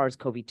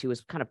SARS-CoV-2.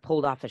 Was kind of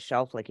pulled off a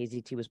shelf, like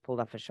AZT was pulled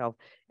off a shelf.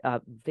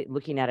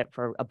 Looking at it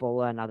for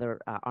Ebola and other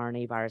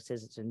RNA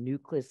viruses, it's a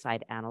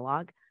nucleoside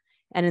analog.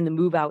 And in the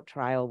Move Out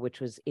trial, which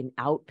was in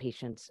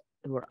outpatients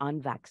who are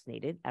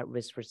unvaccinated at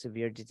risk for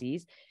severe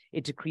disease,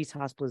 it decreased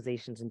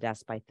hospitalizations and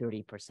deaths by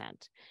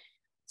 30%.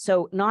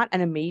 So not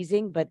an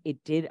amazing, but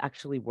it did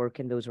actually work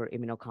in those who are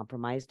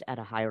immunocompromised at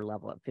a higher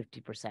level at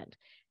 50%.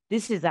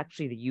 This is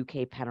actually the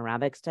UK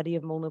panoramic study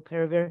of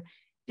molnupiravir.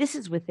 This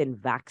is within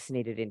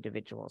vaccinated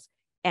individuals.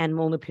 And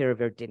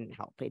molnupiravir didn't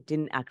help. It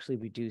didn't actually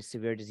reduce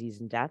severe disease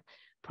and death,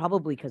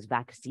 probably because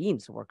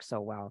vaccines work so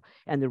well.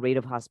 And the rate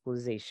of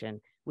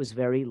hospitalization was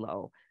very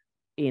low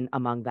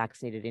among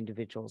vaccinated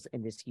individuals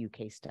in this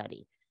UK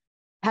study.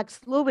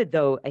 Paxlovid,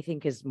 though, I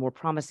think is more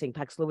promising.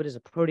 Paxlovid is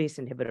a protease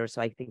inhibitor,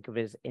 so I think of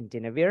it as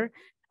indinavir.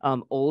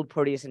 Old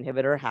protease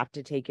inhibitor, have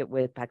to take it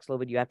with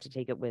Paxlovid. You have to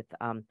take it with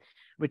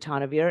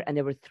ritonavir. And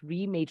there were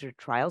 3 major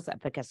trials,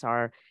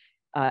 EPIC-SR,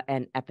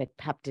 and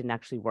EPIC-PEP didn't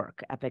actually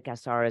work.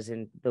 EPIC-SR is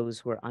in those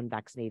who are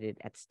unvaccinated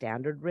at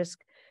standard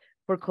risk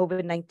for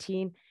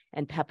COVID-19,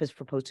 and PEP is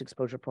for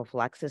post-exposure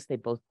prophylaxis. They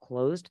both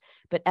closed,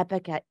 but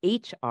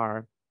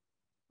EPIC-HR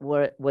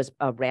was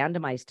a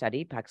randomized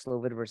study,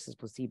 Paxlovid versus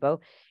placebo,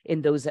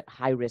 in those at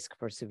high risk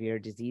for severe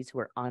disease who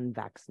are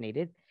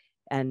unvaccinated.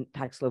 And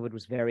Paxlovid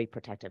was very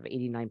protective,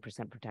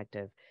 89%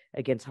 protective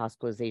against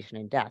hospitalization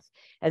and death.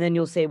 And then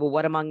you'll say, well,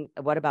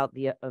 what about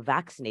the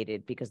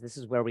vaccinated? Because this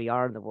is where we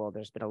are in the world.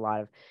 There's been a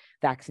lot of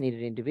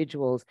vaccinated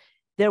individuals.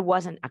 There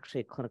wasn't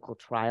actually a clinical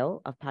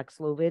trial of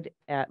Paxlovid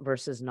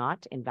versus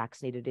not in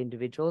vaccinated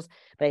individuals,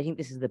 but I think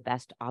this is the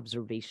best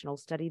observational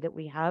study that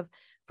we have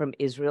from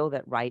Israel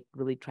that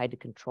really tried to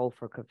control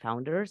for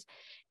confounders.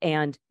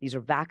 And these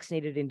are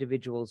vaccinated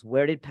individuals.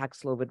 Where did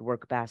Paxlovid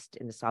work best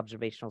in this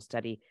observational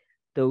study?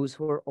 Those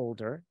who are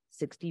older,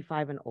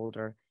 65 and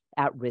older,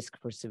 at risk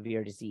for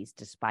severe disease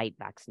despite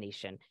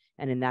vaccination.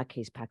 And in that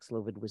case,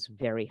 Paxlovid was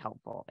very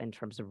helpful in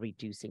terms of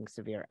reducing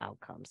severe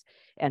outcomes.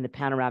 And the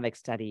panoramic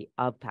study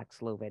of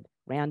Paxlovid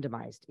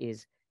randomized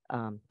is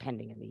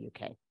pending in the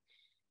UK.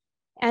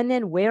 And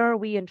then where are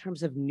we in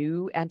terms of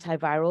new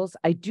antivirals?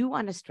 I do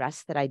want to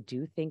stress that I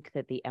do think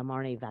that the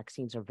mRNA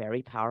vaccines are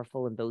very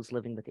powerful in those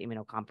living with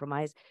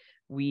immunocompromise.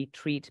 We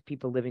treat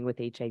people living with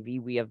HIV.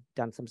 We have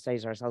done some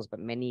studies ourselves, but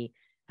many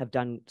have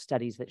done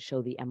studies that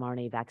show the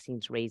mRNA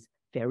vaccines raise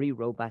very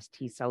robust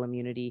T-cell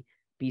immunity,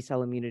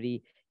 B-cell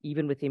immunity.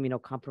 Even with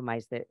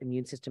immunocompromise, the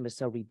immune system is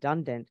so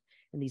redundant,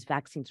 and these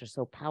vaccines are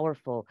so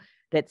powerful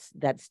that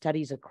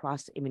studies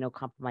across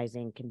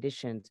immunocompromising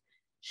conditions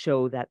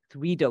show that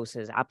 3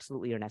 doses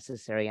absolutely are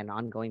necessary, and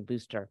ongoing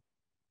booster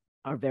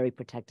are very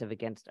protective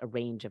against a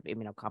range of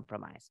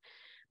immunocompromise.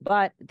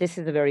 But this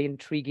is a very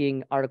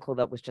intriguing article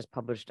that was just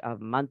published a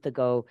month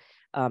ago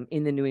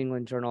in the New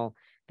England Journal.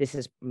 This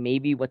is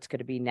maybe what's going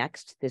to be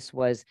next. This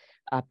was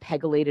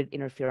pegylated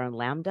interferon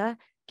lambda,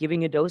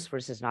 giving a dose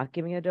versus not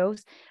giving a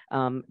dose,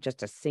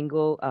 just a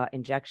single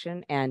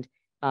injection, and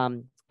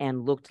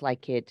looked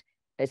like it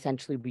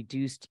essentially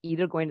reduced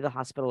either going to the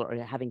hospital or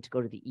having to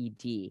go to the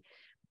ED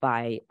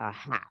by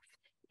half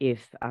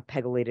if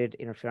pegylated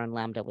interferon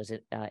lambda was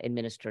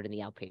administered in the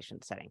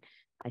outpatient setting.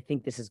 I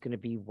think this is going to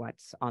be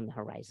what's on the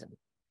horizon.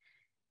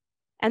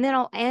 And then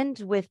I'll end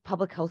with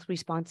public health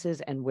responses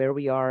and where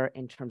we are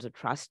in terms of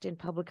trust in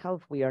public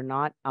health. We are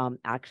not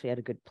actually at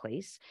a good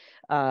place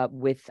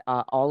with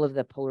all of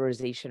the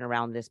polarization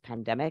around this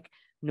pandemic.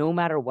 No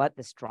matter what,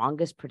 the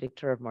strongest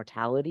predictor of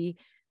mortality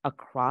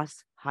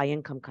across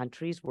high-income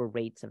countries were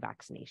rates of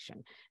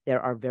vaccination.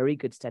 There are very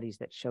good studies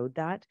that showed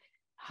that.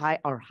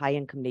 Our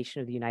high-income nation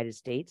of the United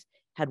States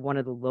had one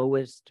of the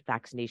lowest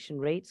vaccination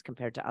rates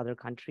compared to other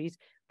countries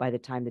by the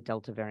time the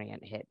Delta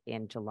variant hit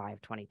in July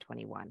of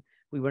 2021.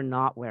 We were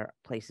not where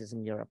places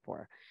in Europe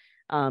were.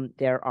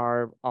 There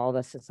are all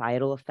the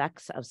societal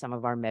effects of some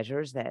of our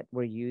measures that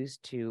were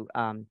used to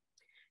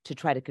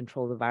try to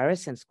control the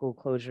virus, and school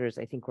closures,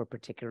 I think, were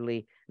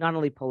particularly not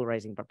only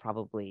polarizing, but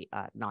probably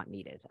not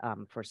needed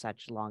for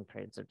such long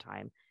periods of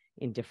time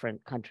in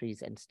different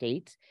countries and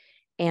states.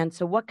 And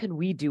so what can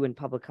we do in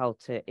public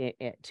health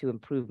to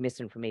improve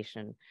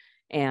misinformation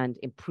and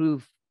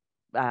improve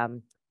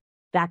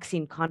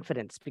vaccine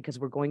confidence? Because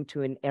we're going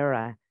to an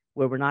era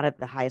where we're not at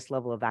the highest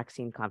level of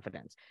vaccine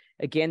confidence.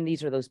 Again,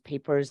 these are those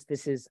papers.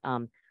 This is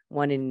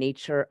one in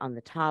Nature on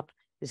the top.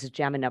 This is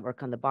JAMA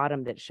Network on the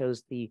bottom that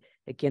shows the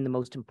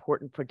most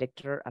important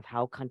predictor of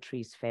how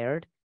countries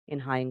fared in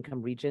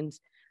high-income regions.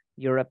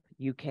 Europe,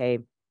 UK,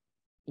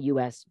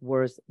 US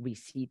was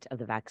receipt of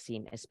the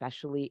vaccine,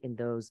 especially in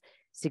those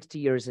 60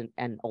 years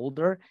and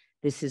older.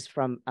 This is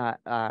from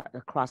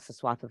across the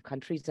swath of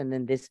countries. And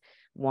then this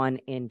one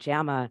in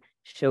JAMA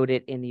showed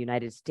it in the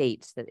United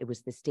States, that it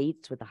was the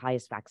states with the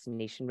highest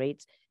vaccination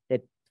rates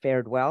that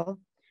fared well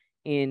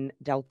in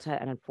Delta.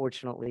 And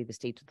unfortunately, the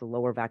states with the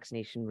lower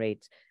vaccination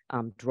rates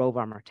drove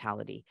our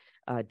mortality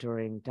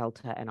during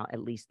Delta and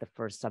at least the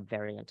first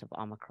subvariant of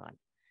Omicron.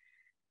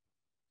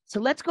 So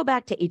let's go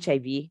back to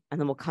HIV, and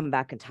then we'll come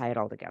back and tie it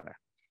all together.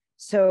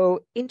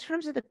 So in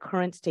terms of the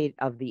current state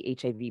of the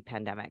HIV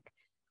pandemic,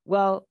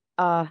 well,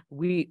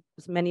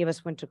 many of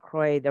us went to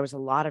CROI. There was a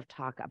lot of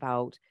talk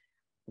about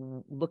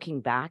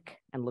looking back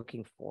and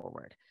looking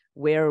forward.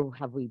 Where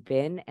have we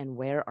been and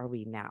where are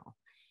we now?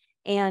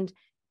 And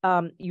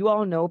you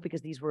all know,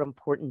 because these were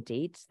important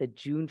dates, that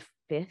June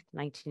 5th,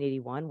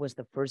 1981 was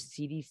the first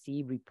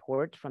CDC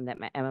report from the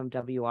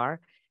MMWR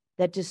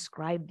that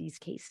described these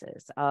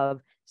cases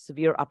of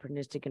severe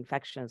opportunistic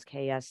infections,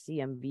 KS,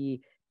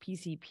 CMV,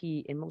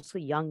 PCP, in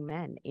mostly young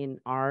men in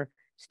our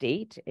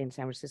state, in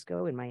San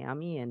Francisco, in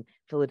Miami, and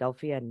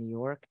Philadelphia, and New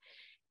York.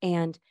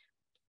 And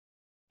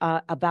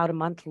about a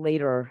month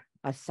later,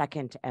 a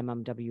second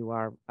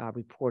MMWR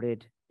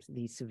reported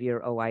these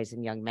severe OIs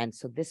in young men.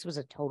 So this was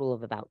a total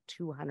of about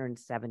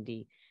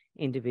 270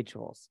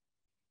 individuals.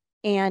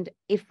 And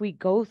if we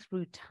go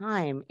through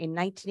time, in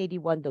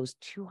 1981, those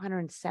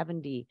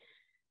 270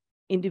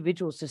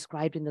 individuals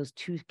described in those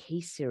 2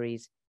 case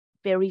series,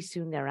 very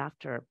soon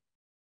thereafter,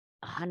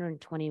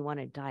 121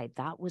 had died.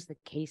 That was the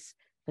case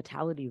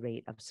fatality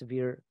rate of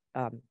severe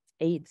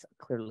AIDS,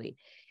 clearly.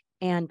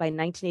 And by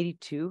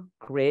 1982,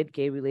 GRID,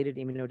 gay-related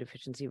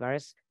immunodeficiency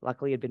virus,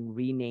 luckily had been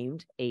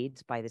renamed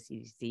AIDS by the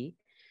CDC.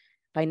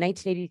 By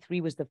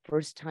 1983 was the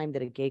first time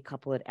that a gay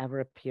couple had ever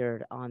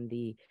appeared on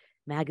the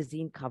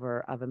magazine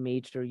cover of a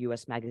major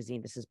US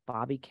magazine. This is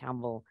Bobby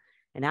Campbell,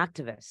 an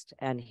activist,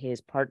 and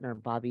his partner,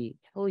 Bobby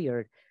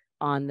Hilliard,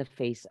 on the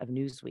face of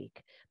Newsweek.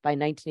 By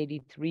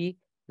 1983,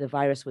 the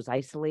virus was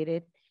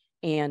isolated,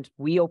 and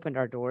we opened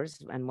our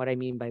doors. And what I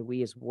mean by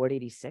we is Ward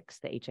 86,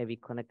 the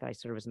HIV clinic that I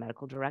serve as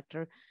medical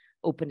director,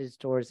 opened its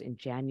doors in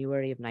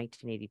January of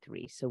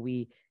 1983. So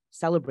we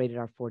celebrated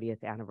our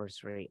 40th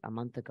anniversary a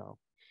month ago.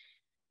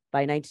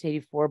 By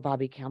 1984,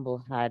 Bobby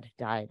Campbell had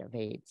died of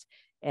AIDS.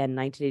 And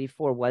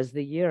 1984 was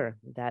the year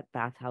that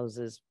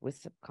bathhouses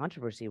with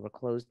controversy were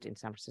closed in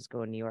San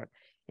Francisco and New York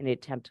in an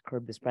attempt to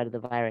curb the spread of the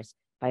virus.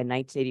 By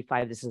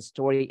 1985, this is a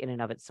story in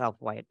and of itself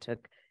why it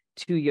took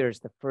 2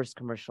 years. The first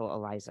commercial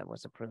ELISA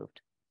was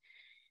approved.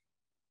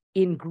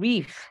 In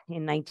grief,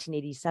 in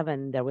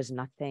 1987, there was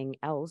nothing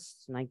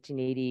else,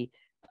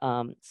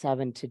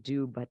 1987, to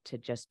do but to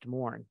just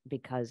mourn,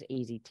 because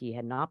AZT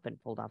had not been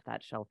pulled off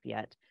that shelf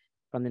yet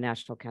from the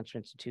National Cancer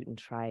Institute and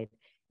tried.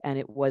 And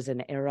it was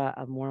an era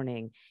of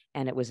mourning,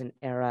 and it was an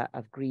era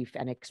of grief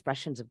and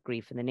expressions of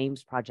grief. And the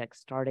Names Project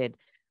started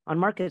on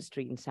Market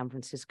Street in San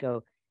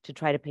Francisco to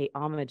try to pay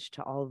homage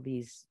to all of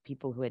these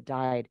people who had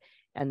died.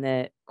 And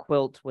the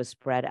quilt was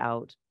spread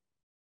out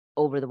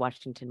over the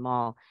Washington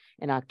Mall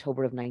in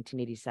October of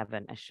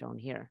 1987, as shown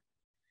here.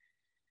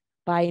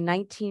 By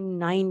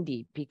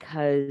 1990,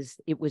 because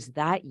it was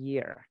that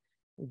year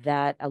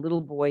that a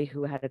little boy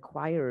who had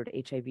acquired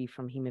HIV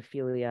from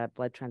hemophilia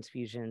blood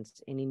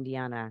transfusions in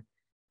Indiana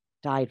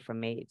died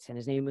from AIDS, and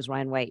his name was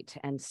Ryan White.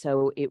 And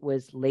so it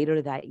was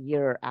later that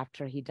year,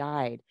 after he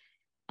died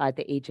at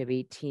the age of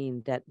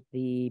 18, that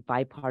the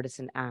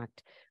bipartisan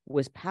act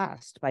was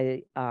passed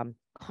by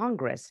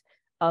Congress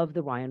of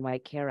the Ryan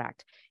White Care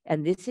Act.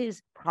 And this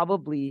is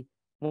probably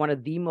one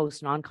of the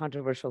most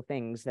non-controversial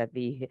things that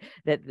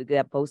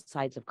that both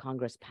sides of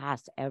Congress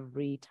pass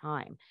every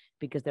time,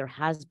 because there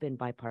has been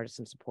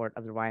bipartisan support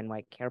of the Ryan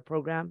White Care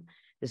Program.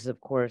 This is,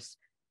 of course,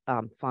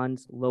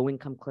 funds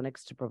low-income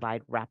clinics to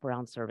provide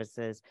wraparound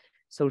services,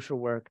 social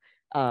work,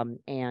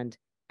 and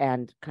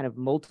kind of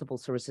multiple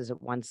services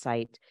at one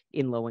site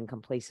in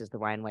low-income places, the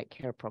Ryan White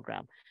Care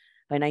Program.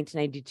 By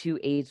 1992,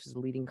 AIDS was the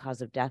leading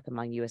cause of death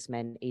among U.S.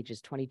 men ages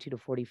 22 to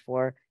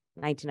 44.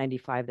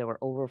 1995, there were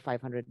over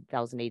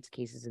 500,000 AIDS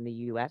cases in the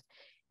U.S.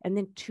 And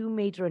then two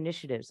major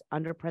initiatives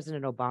under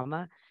President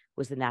Obama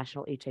was the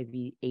National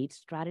HIV/AIDS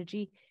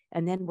Strategy.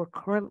 And then we're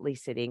currently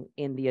sitting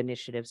in the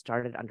initiative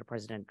started under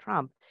President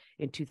Trump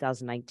in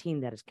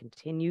 2019 that has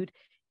continued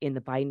in the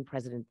Biden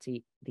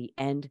presidency, the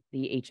End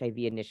the HIV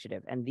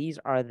Initiative. And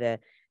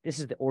this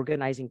is the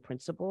organizing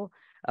principle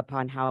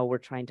upon how we're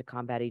trying to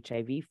combat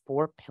HIV.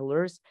 4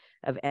 pillars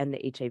of End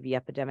the HIV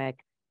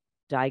Epidemic: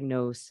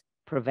 diagnose,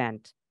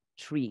 prevent,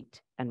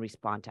 treat, and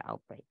respond to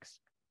outbreaks.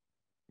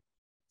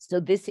 So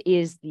this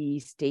is the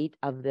state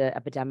of the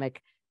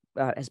epidemic.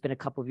 Has been a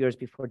couple of years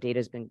before data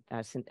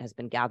has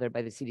been gathered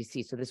by the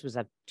CDC. So this was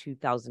of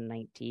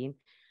 2019.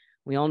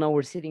 We all know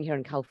we're sitting here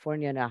in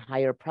California in a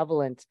higher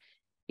prevalence.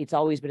 It's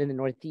always been in the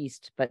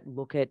Northeast, but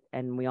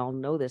and we all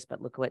know this,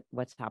 but look at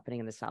what's happening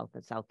in the South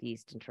and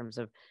Southeast in terms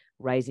of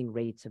rising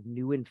rates of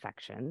new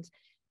infections,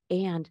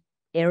 and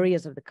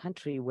areas of the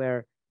country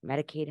where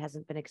Medicaid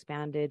hasn't been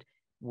expanded,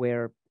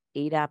 where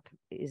ADAP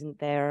isn't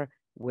there,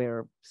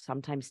 where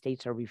sometimes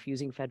states are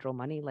refusing federal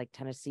money, like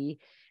Tennessee.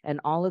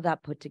 And all of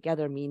that put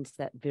together means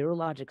that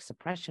virologic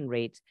suppression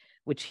rates,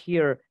 which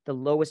here the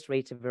lowest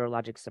rates of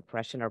virologic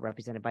suppression are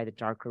represented by the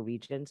darker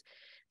regions,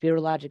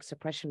 virologic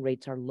suppression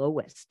rates are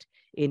lowest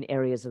in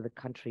areas of the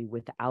country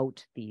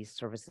without these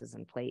services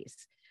in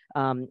place,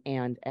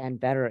 and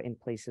better in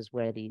places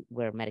where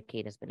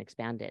Medicaid has been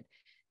expanded.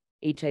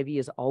 HIV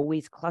is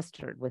always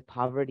clustered with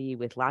poverty,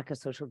 with lack of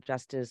social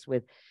justice,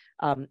 with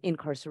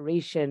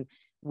incarceration,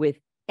 with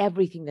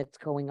everything that's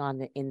going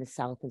on in the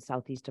South and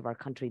Southeast of our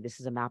country. This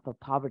is a map of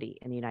poverty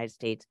in the United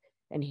States.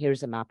 And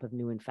here's a map of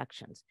new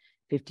infections.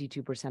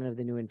 52% of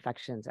the new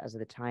infections as of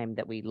the time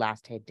that we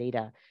last had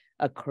data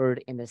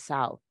occurred in the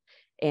South.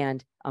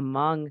 And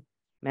among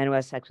men who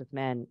have sex with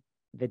men,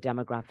 the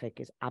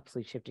demographic is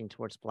absolutely shifting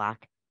towards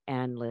Black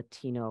and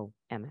Latino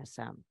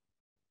MSM.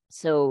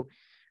 So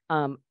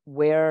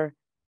where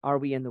are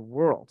we in the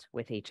world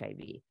with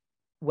HIV?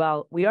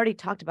 Well, we already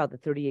talked about the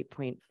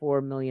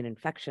 38.4 million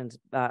infections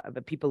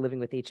of people living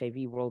with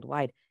HIV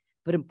worldwide,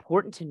 but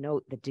important to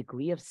note the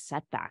degree of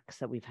setbacks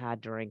that we've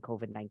had during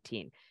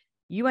COVID-19.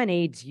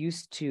 UNAIDS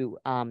used to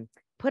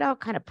put out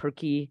kind of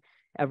perky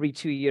every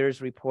 2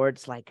 years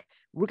reports like,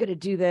 we're going to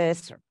do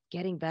this or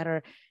getting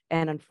better.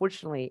 And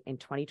unfortunately, in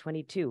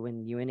 2022,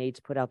 when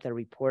UNAIDS put out their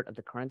report of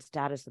the current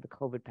status of the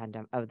COVID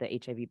pandemic, of the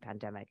HIV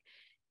pandemic,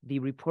 the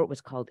report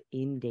was called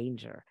In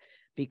Danger,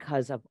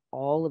 because of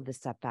all of the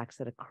setbacks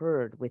that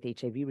occurred with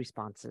HIV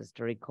responses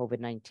during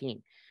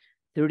COVID-19.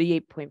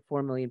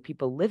 38.4 million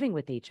people living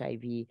with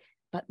HIV,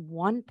 but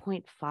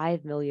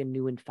 1.5 million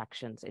new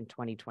infections in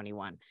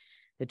 2021.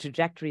 The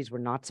trajectories were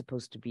not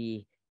supposed to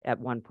be at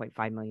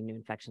 1.5 million new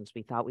infections.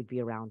 We thought we'd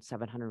be around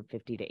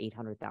 750 to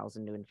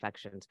 800,000 new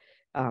infections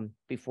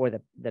before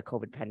the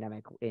COVID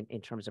pandemic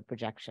in terms of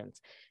projections.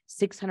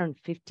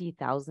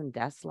 650,000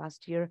 deaths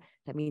last year.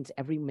 That means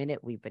every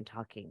minute we've been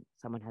talking,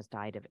 someone has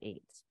died of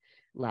AIDS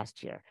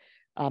last year.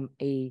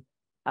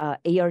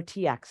 ART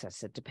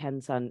access, it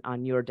depends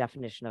on your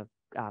definition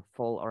of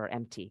full or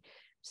empty.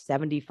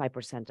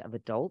 75% of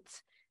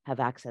adults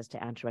have access to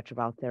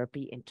antiretroviral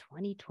therapy in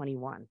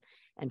 2021,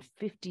 and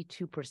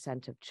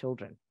 52% of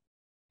children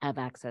have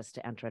access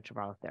to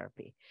antiretroviral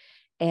therapy.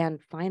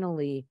 And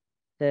finally,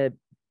 the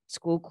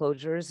school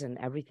closures and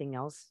everything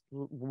else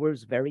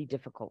was very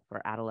difficult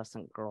for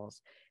adolescent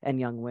girls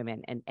and young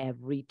women. And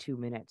every 2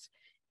 minutes,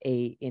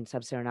 in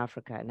sub-Saharan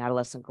Africa, an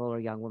adolescent girl or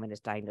young woman is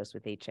diagnosed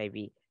with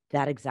HIV.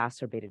 That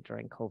exacerbated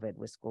during COVID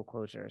with school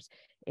closures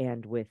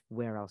and with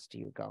where else do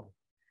you go?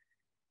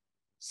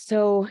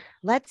 So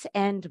let's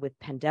end with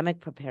pandemic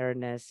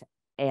preparedness,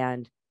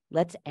 and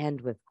let's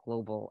end with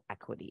global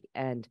equity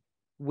and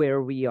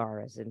where we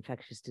are as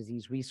infectious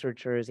disease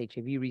researchers,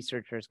 HIV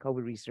researchers,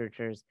 COVID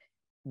researchers.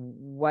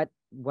 What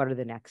are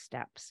the next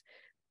steps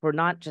for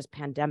not just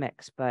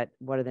pandemics, but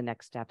what are the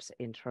next steps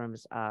in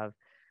terms of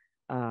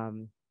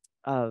advocacy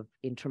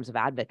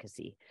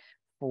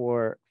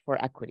for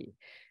equity?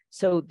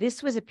 So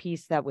this was a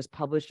piece that was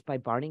published by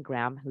Barney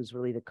Graham, who's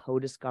really the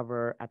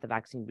co-discoverer at the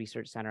Vaccine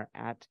Research Center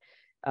at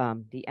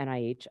the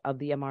NIH of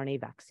the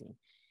mRNA vaccine.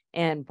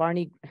 And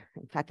Barney,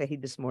 in fact, I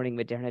think this morning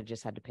Moderna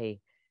just had to pay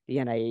the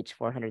NIH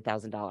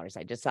 $400,000.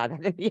 I just saw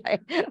that in the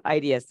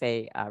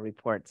IDSA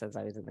reports as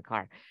I was in the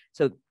car.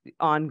 So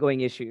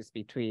ongoing issues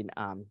between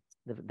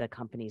the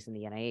companies and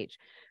the NIH.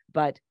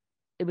 But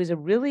it was I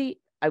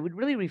would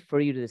really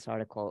refer you to this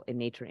article in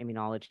Nature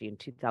Immunology in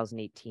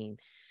 2018,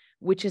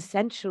 which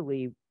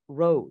essentially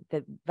wrote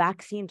that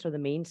vaccines are the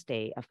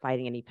mainstay of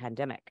fighting any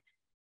pandemic.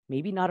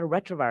 Maybe not a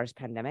retrovirus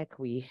pandemic.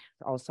 We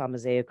all saw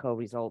Mosaico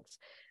results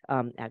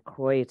at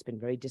CROI. It's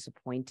been very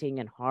disappointing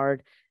and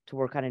hard to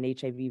work on an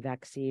HIV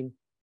vaccine.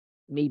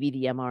 Maybe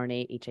the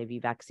mRNA HIV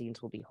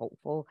vaccines will be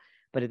hopeful,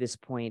 but at this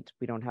point,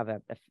 we don't have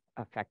an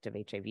effective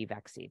HIV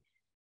vaccine.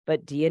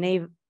 But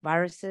DNA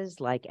viruses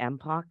like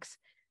Mpox,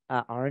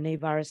 RNA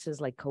viruses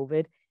like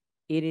COVID,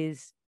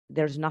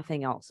 there's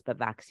nothing else but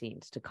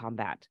vaccines to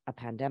combat a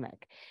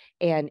pandemic.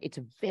 And it's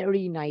a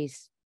very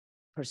nice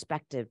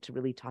perspective to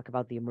really talk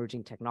about the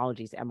emerging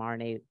technologies,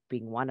 mRNA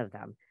being one of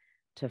them,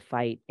 to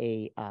fight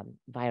a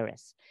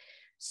virus.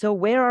 So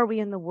where are we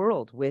in the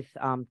world with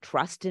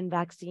trust in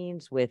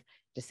vaccines, with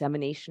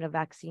dissemination of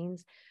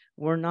vaccines?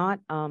 We're not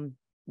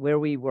where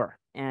we were,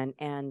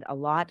 and a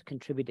lot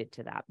contributed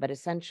to that. But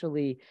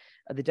essentially,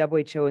 the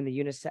WHO and the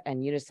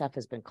UNICEF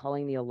has been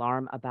calling the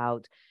alarm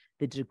about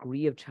the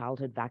degree of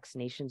childhood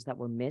vaccinations that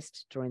were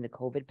missed during the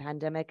COVID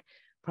pandemic.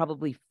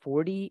 Probably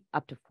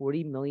up to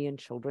 40 million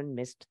children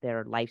missed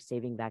their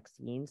life-saving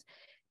vaccines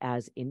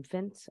as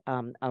infants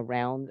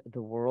around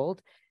the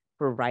world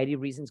for a variety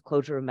of reasons: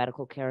 closure of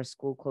medical care,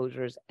 school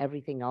closures,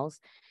 everything else.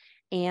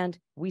 And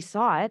we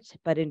saw it,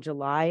 but in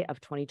July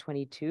of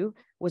 2022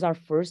 was our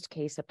first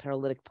case of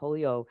paralytic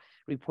polio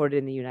reported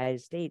in the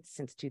United States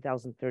since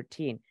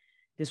 2013.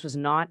 This was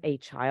not a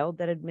child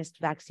that had missed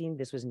vaccine.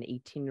 This was an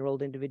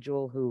 18-year-old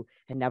individual who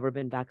had never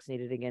been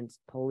vaccinated against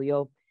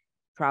polio,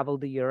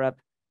 traveled to Europe,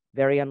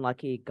 very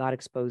unlucky, got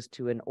exposed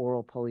to an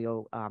oral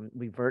polio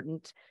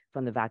revertant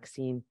from the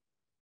vaccine,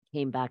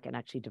 came back and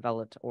actually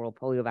developed oral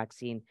polio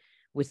vaccine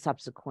with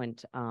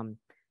subsequent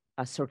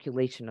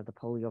circulation of the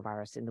polio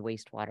virus in the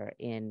wastewater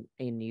in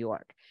New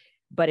York.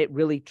 But it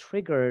really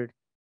triggered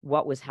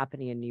what was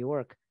happening in New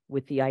York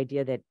with the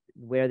idea that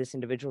where this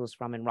individual is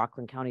from in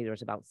Rockland County,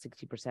 there's about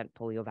 60%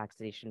 polio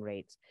vaccination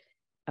rates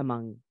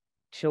among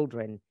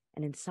children.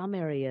 And in some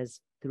areas,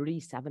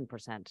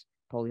 37%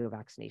 polio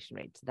vaccination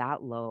rates,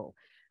 that low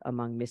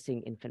among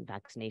missing infant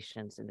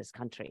vaccinations in this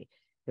country.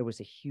 There was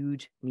a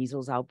huge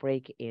measles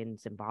outbreak in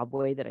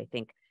Zimbabwe that I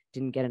think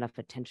didn't get enough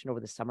attention over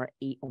the summer.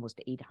 Almost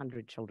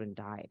 800 children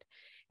died.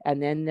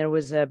 And then there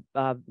was a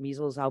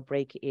measles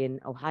outbreak in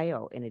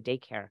Ohio in a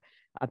daycare.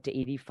 Up to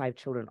 85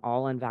 children,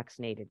 all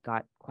unvaccinated,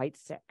 got quite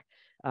sick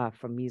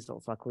from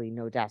measles. Luckily,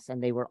 no deaths.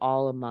 And they were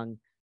all among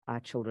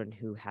children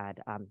who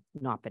had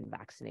not been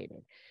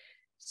vaccinated.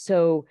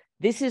 So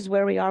this is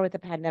where we are with the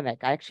pandemic.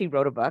 I actually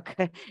wrote a book.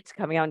 It's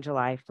coming out in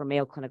July for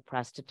Mayo Clinic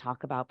Press to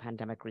talk about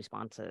pandemic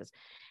responses.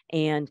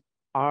 And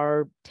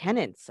our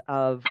tenets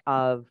of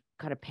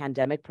kind of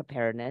pandemic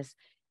preparedness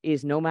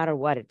is, no matter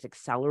what, it's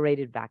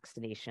accelerated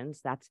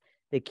vaccinations. That's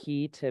the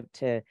key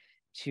to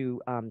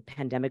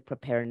pandemic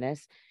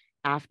preparedness.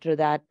 After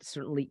that,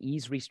 certainly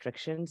ease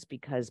restrictions,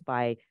 because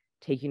by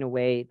taking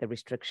away the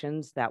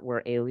restrictions that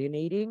were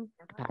alienating,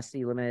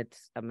 capacity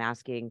limits,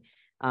 masking,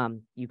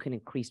 you can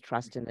increase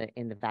trust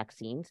in the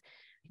vaccines.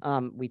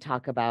 We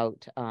talk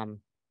about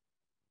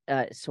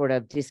sort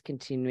of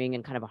discontinuing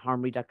and kind of a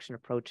harm reduction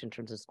approach in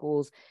terms of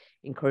schools,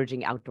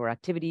 encouraging outdoor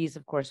activities,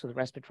 of course, with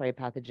respiratory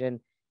pathogen.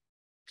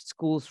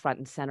 Schools front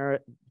and center.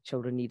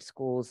 Children need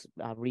schools.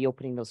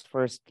 Reopening those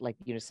first, like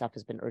UNICEF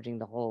has been urging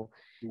the whole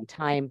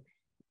time.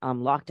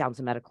 Lockdowns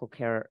in medical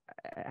care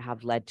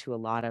have led to a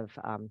lot of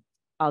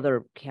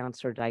other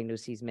cancer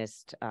diagnoses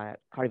missed,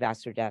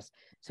 cardiovascular deaths.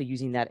 So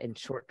using that in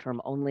short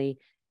term only,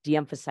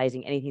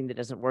 de-emphasizing anything that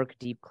doesn't work.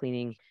 Deep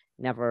cleaning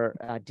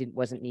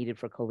wasn't needed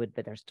for COVID,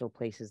 but there's still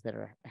places that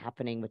are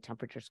happening with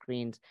temperature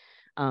screens.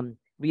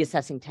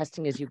 Reassessing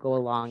testing as you go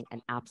along,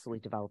 and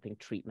absolutely developing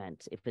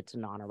treatment if it's a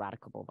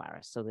non-eradicable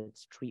virus. So that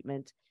it's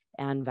treatment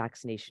and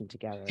vaccination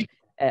together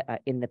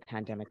in the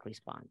pandemic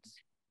response.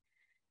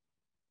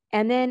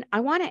 And then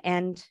I want to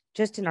end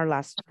just in our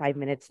last 5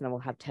 minutes, and then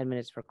we'll have 10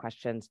 minutes for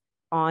questions,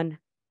 on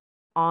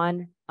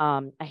on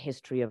a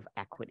history of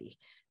equity,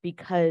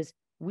 because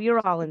we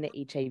are all in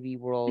the HIV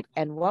world,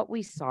 and what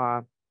we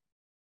saw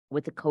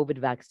with the COVID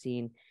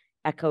vaccine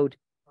echoed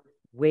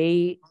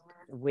resonated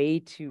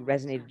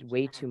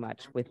way too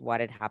much with what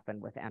had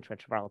happened with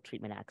antiretroviral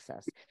treatment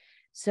access.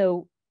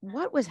 So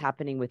what was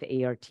happening with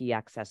ART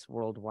access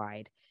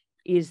worldwide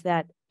is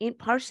that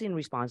partially in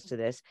response to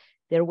this,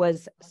 there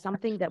was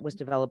something that was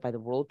developed by the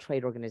World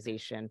Trade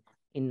Organization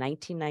in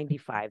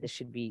 1995. This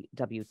should be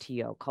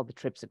WTO, called the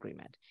TRIPS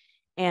Agreement.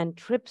 And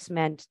TRIPS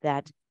meant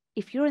that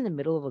if you're in the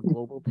middle of a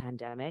global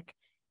pandemic,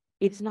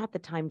 it's not the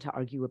time to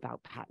argue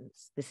about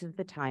patents. This is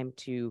the time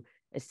to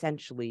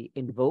essentially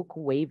invoke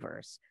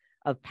waivers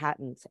of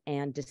patents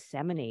and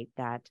disseminate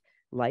that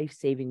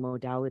life-saving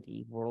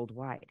modality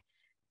worldwide.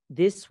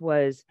 This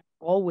was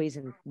always,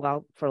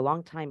 for a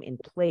long time in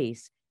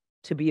place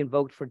to be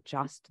invoked for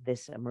just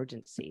this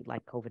emergency,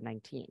 like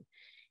COVID-19.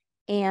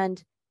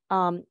 And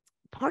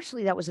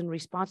partially that was in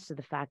response to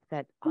the fact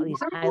that all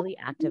these highly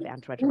active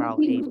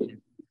antiretroviral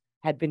agents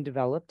had been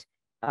developed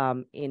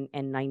in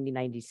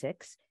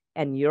 1996,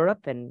 and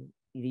Europe and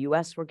the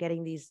US were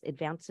getting these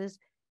advances,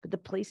 but the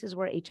places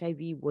where HIV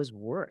was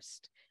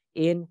worst,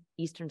 in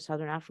Eastern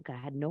Southern Africa,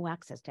 had no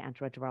access to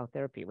antiretroviral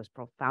therapy. It was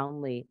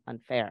profoundly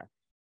unfair.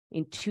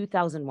 In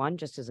 2001,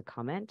 just as a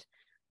comment,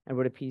 I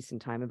wrote a piece in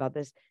Time about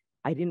this.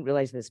 I didn't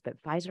realize this,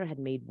 but Pfizer had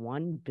made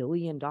 $1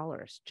 billion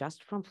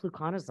just from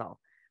fluconazole,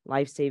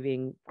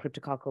 life-saving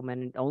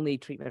only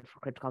treatment for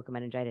cryptococcal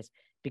meningitis,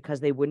 because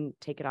they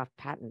wouldn't take it off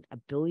patent. $1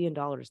 billion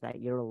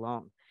that year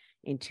alone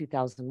in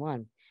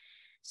 2001.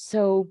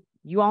 So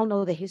you all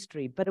know the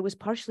history, but it was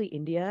partially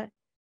India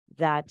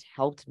that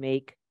helped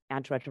make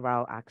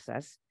antiretroviral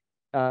access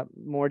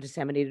more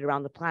disseminated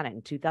around the planet.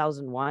 In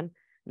 2001,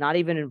 not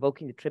even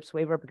invoking the TRIPS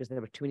waiver because there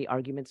were too many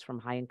arguments from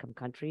high-income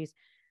countries,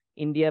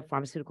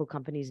 pharmaceutical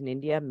companies in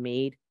India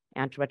made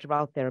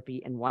antiretroviral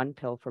therapy in one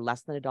pill for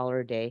less than $1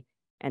 a day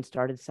and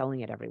started selling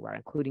it everywhere,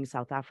 including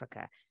South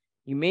Africa.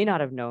 You may not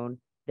have known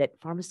that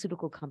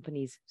pharmaceutical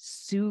companies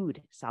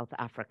sued South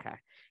Africa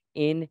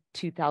in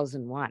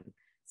 2001,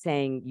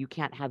 saying you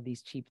can't have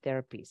these cheap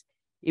therapies.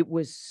 It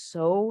was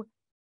so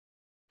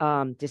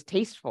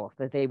distasteful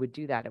that they would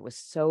do that. It was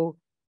so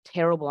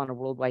terrible on a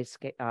worldwide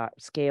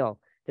scale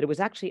that it was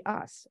actually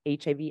us,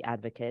 HIV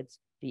advocates,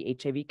 the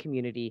HIV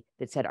community,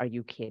 that said, "Are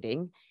you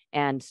kidding?"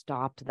 and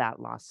stopped that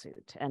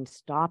lawsuit and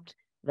stopped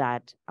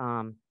that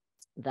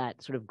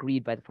that sort of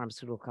greed by the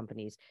pharmaceutical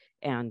companies,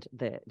 and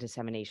the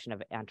dissemination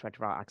of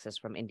antiretroviral access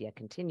from India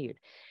continued.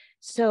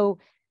 So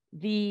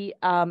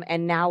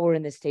and now we're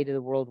in the state of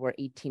the world where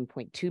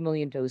 18.2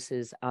 million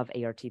doses of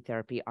ART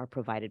therapy are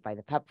provided by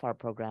the PEPFAR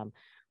program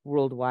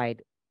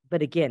worldwide,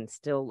 but again,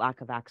 still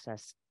lack of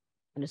access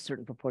in a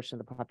certain proportion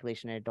of the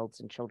population in adults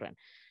and children.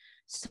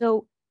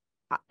 So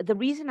the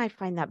reason I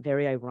find that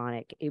very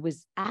ironic, it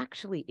was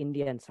actually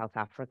India and South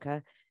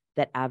Africa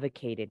that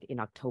advocated in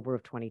October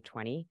of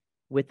 2020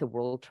 with the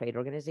World Trade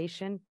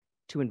Organization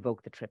to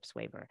invoke the TRIPS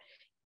waiver.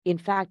 In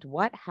fact,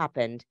 what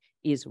happened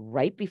is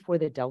right before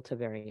the Delta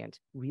variant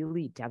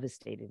really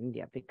devastated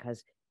India,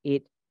 because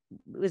it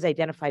was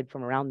identified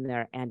from around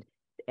there, and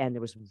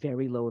there was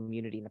very low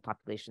immunity in the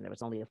population. There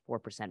was only a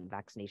 4%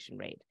 vaccination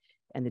rate.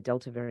 And the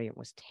Delta variant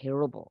was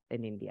terrible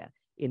in India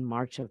in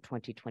March of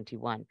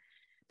 2021.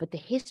 But the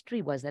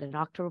history was that in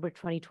October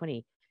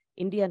 2020,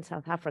 India and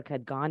South Africa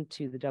had gone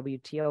to the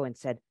WTO and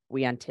said,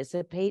 "We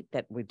anticipate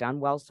that we've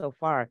done well so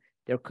far.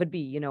 There could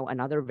be,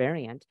 another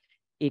variant.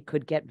 It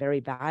could get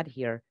very bad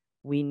here.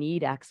 We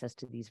need access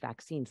to these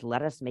vaccines.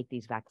 Let us make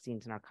these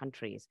vaccines in our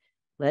countries.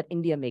 Let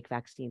India make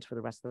vaccines for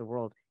the rest of the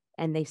world."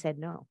 And they said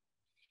no.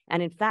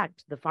 And in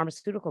fact, the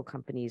pharmaceutical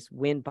companies,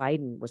 when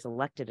Biden was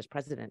elected as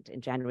president in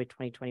January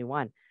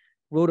 2021,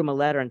 wrote him a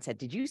letter and said,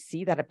 "Did you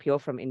see that appeal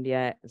from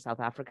India and South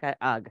Africa?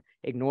 Ugh,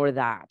 ignore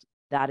that.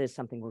 That is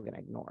something we're going to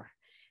ignore."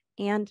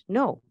 And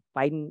no,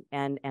 Biden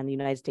and the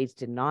United States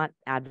did not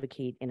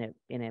advocate in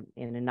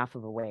enough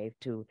of a way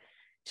to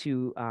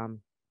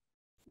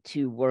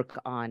work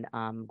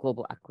on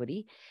global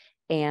equity.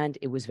 And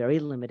it was very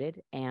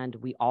limited. And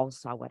we all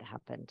saw what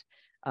happened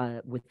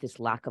with this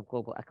lack of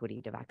global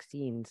equity to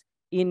vaccines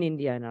in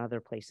India and other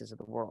places of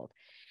the world.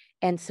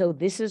 And so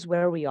this is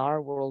where we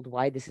are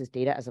worldwide. This is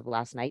data as of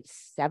last night.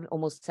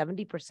 Almost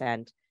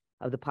 70%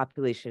 of the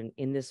population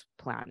in this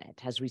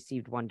planet has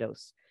received one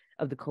dose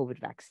of the COVID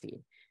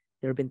vaccine.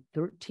 There have been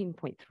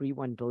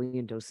 13.31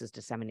 billion doses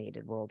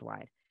disseminated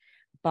worldwide,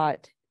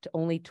 but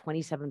only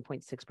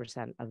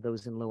 27.6% of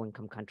those in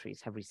low-income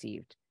countries have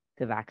received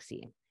the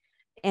vaccine.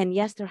 And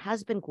yes, there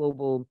has been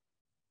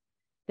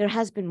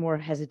more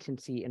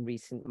hesitancy in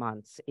recent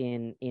months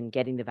in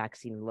getting the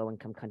vaccine in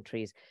low-income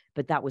countries,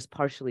 but that was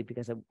partially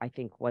because I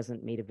think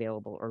wasn't made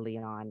available early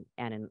on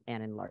and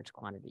in large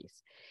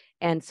quantities.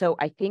 And so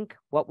I think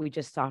what we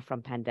just saw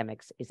from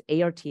pandemics is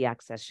ART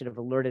access should have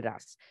alerted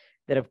us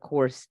that, of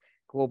course,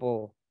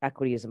 global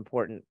equity is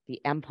important. The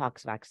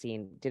Mpox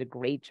vaccine did a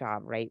great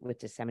job, right, with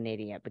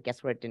disseminating it. But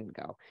guess where it didn't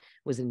go?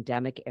 It was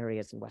endemic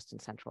areas in West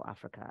and Central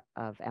Africa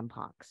of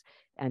Mpox.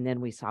 And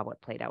then we saw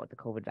what played out with the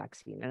COVID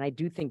vaccine. And I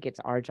do think it's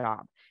our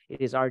job.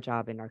 It is our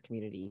job in our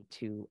community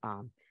to,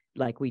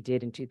 like we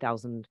did in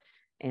 2000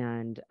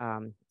 and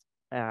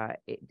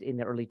in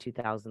the early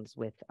 2000s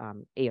with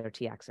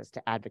ART access,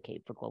 to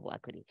advocate for global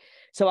equity.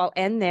 So I'll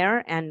end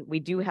there, and we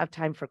do have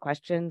time for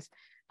questions.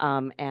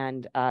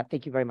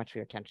 Thank you very much for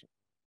your attention.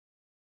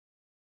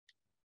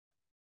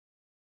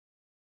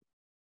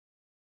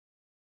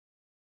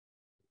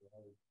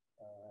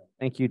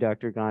 Thank you,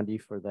 Dr. Gandhi,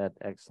 for that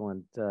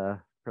excellent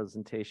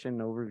presentation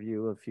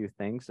overview of a few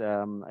things.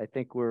 I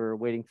think we're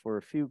waiting for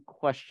a few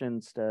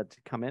questions to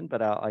come in,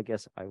 but I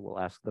guess I will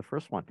ask the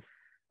first one.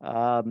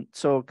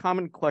 So a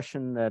common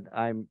question that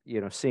I'm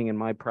seeing in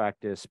my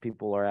practice,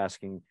 people are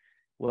asking,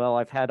 well,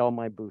 I've had all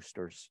my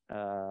boosters,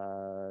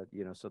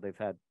 so they've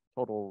had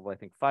total, I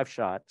think, 5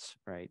 shots,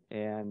 right?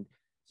 And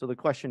so the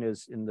question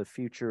is, in the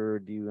future,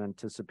 do you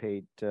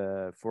anticipate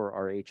for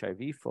our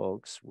HIV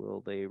folks,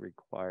 will they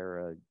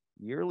require a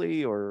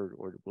yearly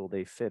or will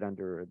they fit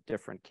under a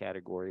different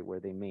category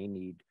where they may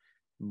need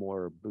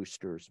more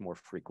boosters more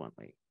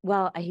frequently?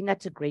 Well, I think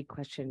that's a great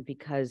question,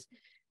 because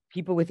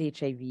people with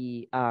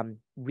HIV,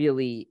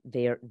 really,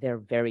 they're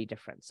very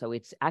different. So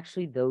it's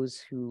actually those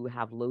who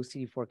have low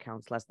CD4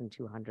 counts, less than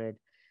 200,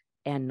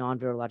 and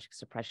non-virologic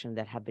suppression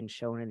that have been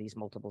shown in these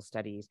multiple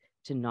studies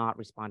to not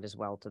respond as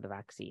well to the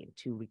vaccine,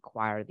 to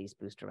require these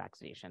booster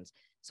vaccinations.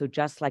 So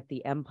just like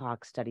the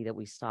Mpox study that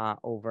we saw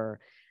over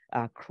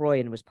Croy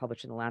and was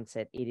published in the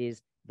Lancet, it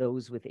is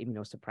those with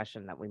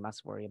immunosuppression that we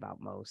must worry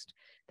about most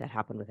that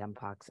happen with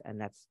Mpox, and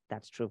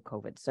that's true of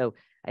COVID. So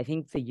I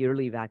think the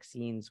yearly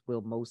vaccines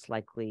will most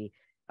likely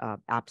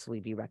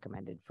absolutely be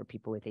recommended for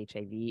people with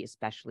HIV,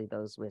 especially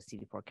those with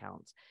CD4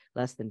 counts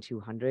less than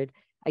 200.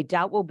 I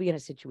doubt we'll be in a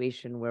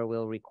situation where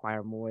we'll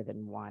require more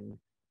than 1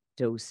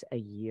 dose a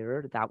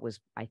year. That was,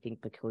 I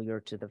think, peculiar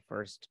to the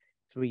first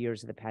 3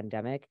 years of the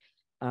pandemic.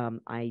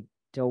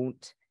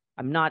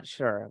 I'm not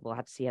sure. We'll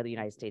have to see how the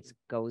United States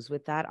goes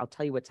with that. I'll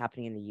tell you what's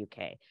happening in the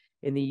UK.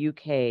 In the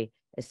UK,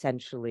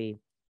 essentially,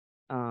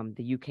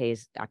 the UK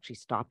has actually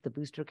stopped the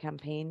booster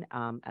campaign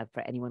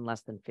for anyone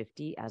less than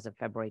 50 as of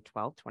February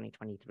 12th,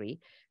 2023.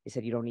 They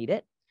said you don't need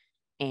it.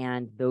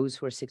 And those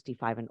who are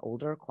 65 and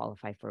older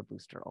qualify for a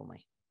booster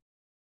only.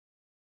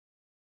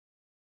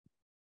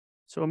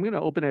 So I'm going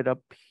to open it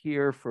up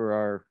here for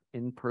our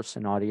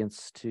in-person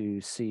audience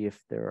to see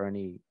if there are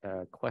any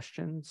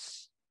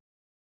questions.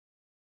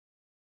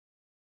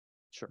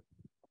 Sure.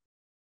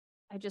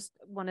 I just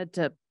wanted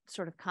to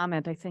sort of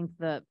comment. I think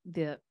the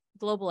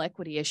global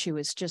equity issue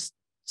is just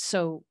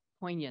so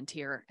poignant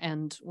here.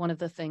 And one of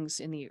the things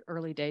in the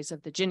early days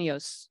of the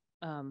Jynneos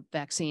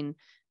vaccine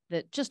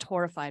that just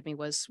horrified me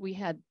was we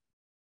had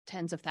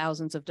tens of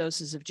thousands of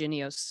doses of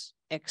Jynneos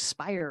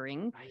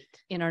expiring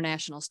in our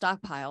national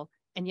stockpile.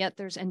 And yet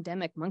there's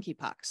endemic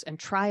monkeypox, and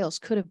trials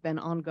could have been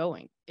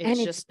ongoing.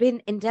 It's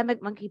been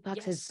endemic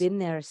monkeypox has been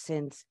there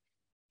since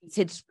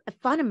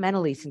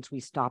fundamentally since we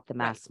stopped the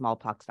mass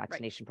smallpox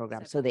vaccination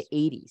program. So the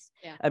 80s.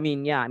 Yeah. I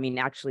mean,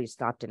 actually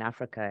stopped in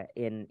Africa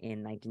in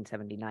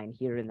 1979,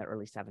 here in the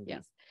early 70s. Yeah.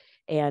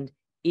 And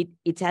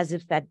it's as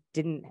if that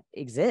didn't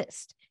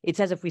exist. It's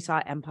as if we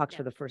saw Mpox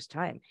for the first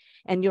time.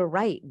 And you're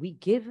right, we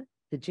give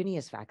the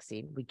Jynneos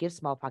vaccine, we give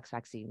smallpox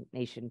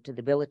vaccination to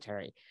the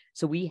military.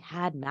 So we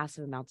had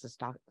massive amounts of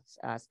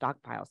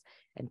stockpiles,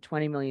 and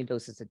 20 million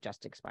doses had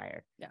just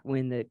expired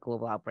when the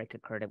global outbreak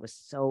occurred. It was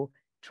so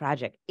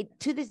tragic.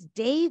 To this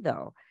day,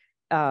 though,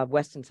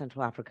 West and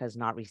Central Africa has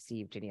not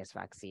received Jynneos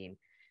vaccine.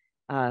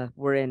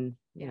 We're in,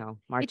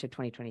 March of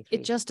 2023.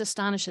 It just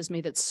astonishes me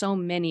that so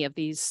many of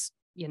these,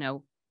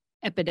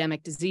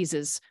 epidemic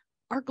diseases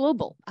are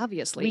global,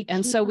 obviously,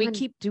 and so we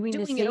keep doing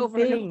the same over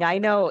thing. And over. I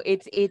know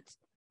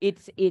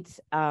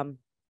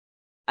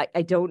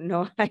I don't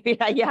know.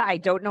 I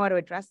don't know how to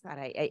address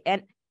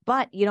that.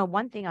 But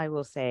one thing I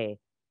will say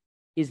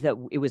is that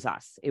it was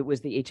us. It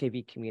was the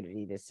HIV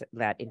community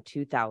that in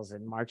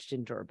 2000 marched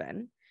in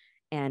Durban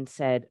and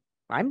said,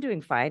 I'm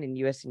doing fine in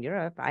US and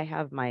Europe. I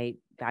have my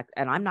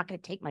and I'm not going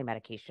to take my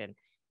medication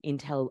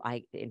until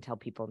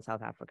people in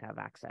South Africa have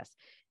access.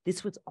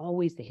 This was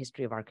always the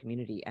history of our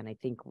community. And I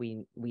think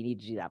we need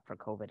to do that for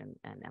COVID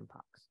and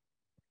Mpox.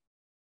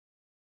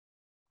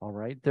 All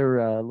right.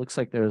 There looks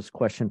like there's a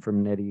question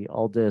from Nettie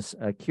Aldis.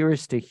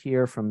 Curious to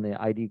hear from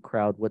the ID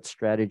crowd what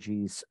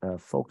strategies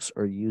folks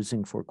are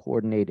using for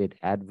coordinated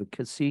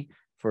advocacy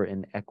for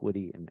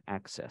inequity and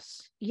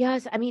access.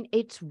 Yes, I mean,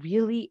 it's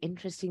really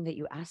interesting that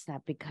you asked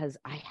that, because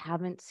I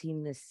haven't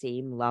seen the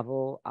same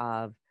level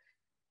of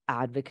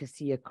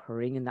advocacy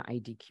occurring in the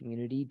ID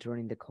community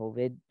during the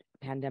COVID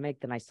pandemic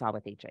than I saw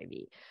with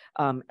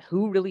HIV.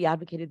 Who really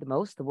advocated the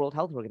most? The World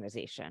Health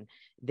Organization.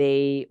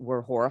 They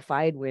were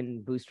horrified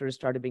when boosters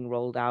started being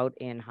rolled out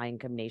in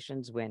high-income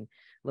nations, when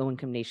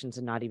low-income nations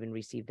had not even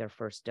received their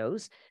first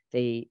dose.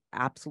 They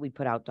absolutely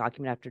put out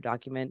document after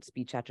document,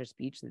 speech after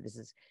speech, that this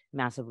is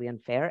massively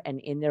unfair. And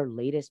in their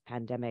latest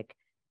pandemic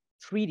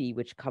treaty,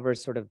 which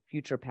covers sort of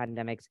future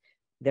pandemics,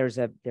 there's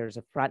a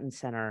front and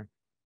center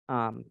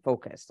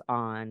focus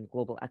on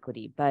global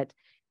equity. But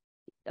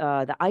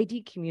the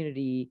ID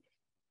community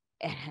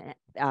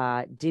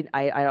I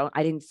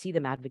didn't see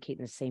them advocate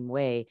in the same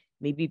way,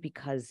 maybe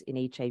because in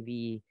HIV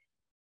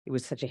it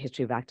was such a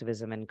history of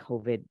activism and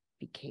COVID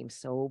became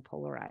so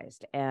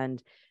polarized.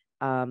 And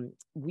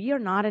we are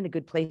not in a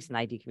good place in the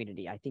ID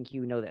community. I think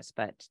you know this,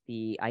 but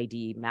the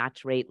ID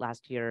match rate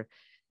last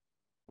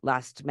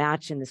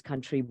match in this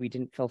country, we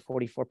didn't fill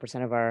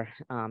 44% of our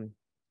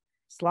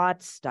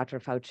slots. Dr.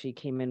 Fauci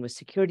came in with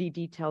security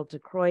detail to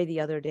Croy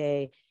the other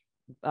day.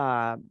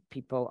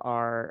 People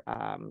are,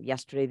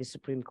 yesterday, the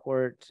Supreme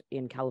Court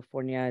in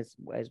California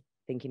was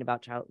thinking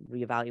about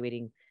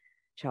reevaluating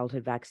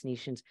childhood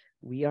vaccinations.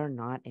 We are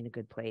not in a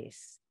good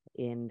place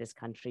in this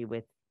country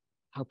with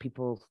how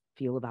people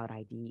feel about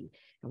ID,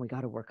 and we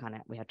got to work on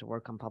it. We have to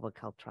work on public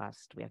health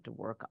trust. We have to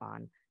work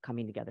on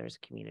coming together as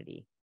a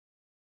community.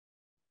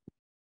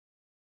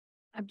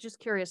 I'm just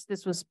curious,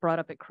 this was brought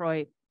up at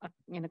Croy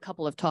in a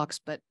couple of talks,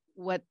 but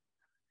I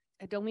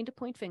don't mean to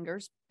point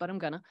fingers, but I'm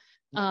gonna.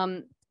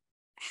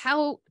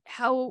 How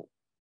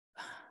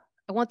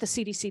I want the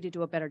CDC to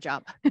do a better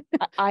job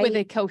with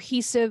a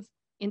cohesive,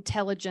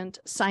 intelligent,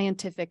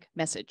 scientific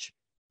message.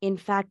 In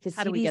fact,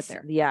 how do we get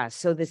there? Yeah,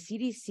 so the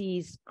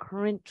CDC's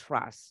current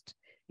trust,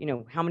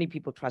 how many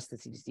people trust the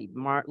CDC?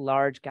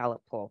 Large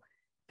Gallup poll,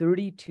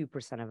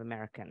 32% of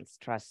Americans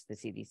trust the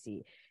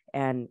CDC.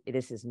 And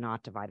this is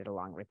not divided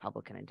along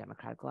Republican and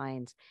Democratic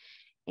lines.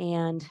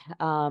 And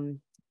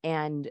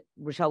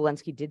Rochelle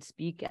Walensky did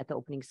speak at the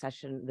opening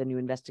session, the new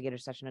investigator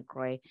session at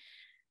Croy,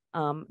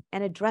 and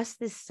address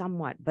this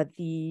somewhat, but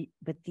the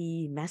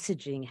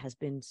messaging has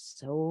been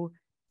so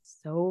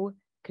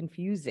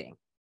confusing.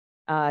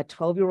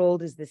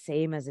 12-year-old is the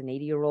same as an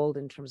 80-year-old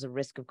in terms of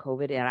risk of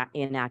COVID,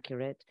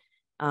 inaccurate.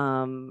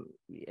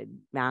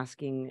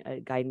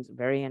 Masking guidance,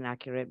 very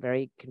inaccurate,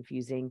 very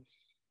confusing.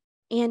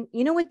 And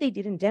you know what they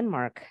did in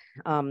Denmark?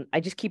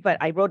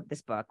 I wrote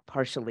this book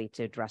partially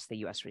to address the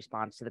US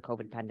response to the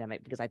COVID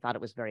pandemic because I thought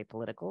it was very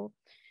political,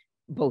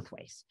 both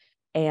ways.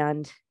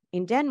 And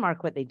in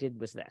Denmark, what they did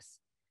was this.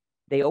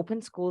 They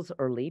opened schools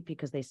early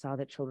because they saw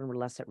that children were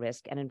less at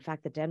risk. And in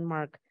fact, the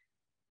Denmark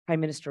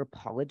Prime Minister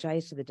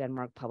apologized to the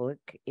Denmark public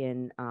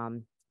in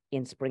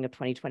spring of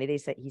 2020.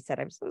 He said,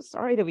 "I'm so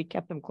sorry that we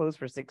kept them closed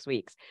for 6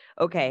 weeks."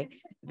 Okay,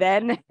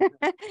 then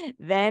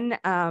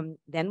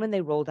when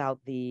they rolled out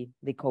the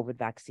COVID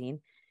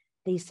vaccine,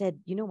 they said,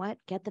 "You know what?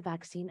 Get the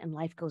vaccine and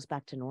life goes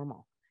back to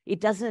normal." We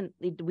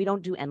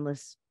don't do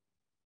endless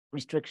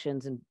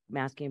restrictions and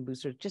masking and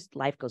boosters. Just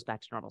life goes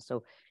back to normal.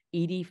 So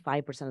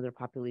 85% of their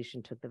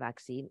population took the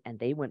vaccine, and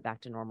they went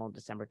back to normal in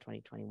December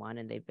 2021,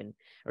 and I think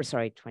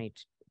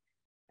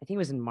it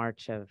was in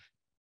March of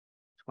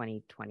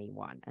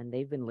 2021, and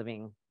they've been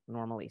living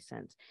normally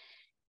since.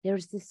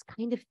 There's this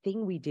kind of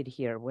thing we did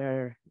here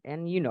where,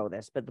 and you know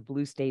this, but the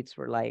blue states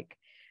were like,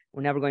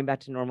 we're never going back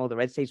to normal. The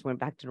red states went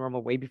back to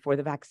normal way before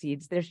the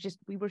vaccines.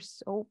 We were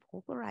so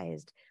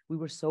polarized. We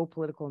were so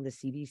political, and the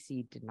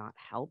CDC did not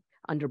help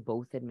under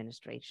both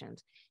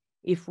administrations.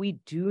 If we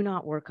do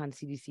not work on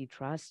CDC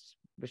trust,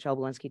 Rochelle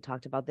Walensky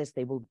talked about this,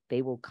 they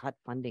will cut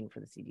funding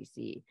for the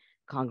CDC.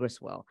 Congress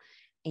will.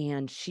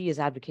 And she is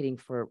advocating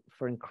for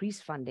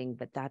increased funding,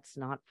 but that's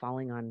not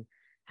falling on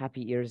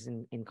happy ears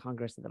in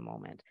Congress at the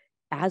moment.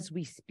 As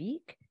we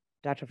speak,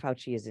 Dr.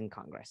 Fauci is in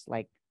Congress,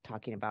 like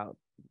talking about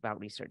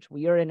research.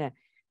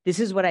 This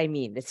is what I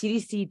mean. The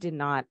CDC did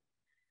not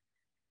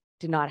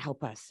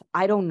help us.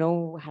 I don't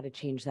know how to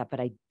change that,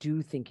 but I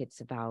do think it's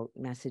about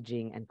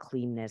messaging and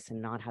cleanness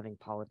and not having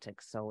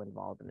politics so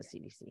involved in the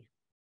CDC.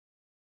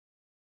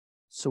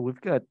 So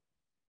we've got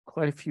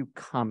quite a few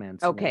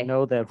comments. Okay. I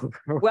know that.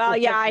 Well,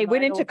 yeah, I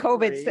went into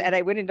COVID and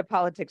I went into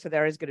politics, so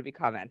there is going to be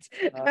comments.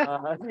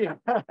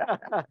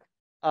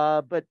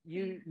 But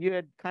you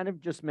had kind of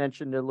just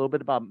mentioned a little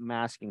bit about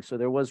masking. So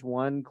there was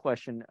one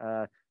question.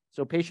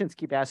 So patients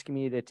keep asking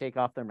me to take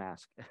off their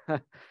mask.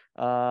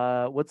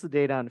 What's the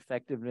data on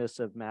effectiveness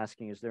of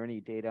masking? Is there any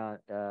data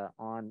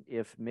on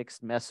if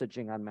mixed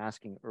messaging on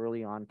masking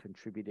early on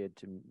contributed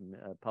to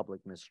public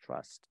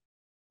mistrust?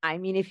 I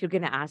mean, if you're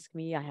going to ask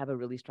me, I have a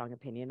really strong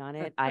opinion on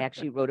it. I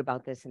actually wrote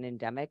about this in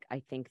Endemic.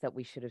 I think that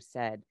we should have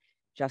said,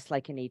 just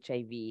like in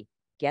HIV,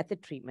 get the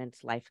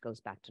treatments, life goes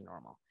back to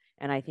normal.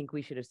 And I think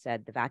we should have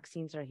said, the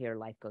vaccines are here,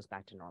 life goes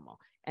back to normal.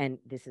 And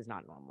this is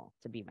not normal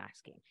to be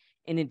masking.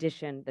 In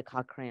addition, the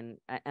Cochrane,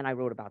 and I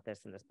wrote about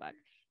this in this book,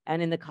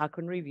 and in the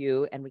Cochrane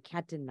review, and we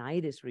can't deny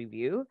this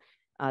review,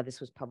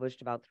 this was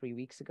published about 3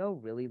 weeks ago,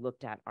 really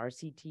looked at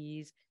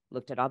RCTs,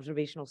 looked at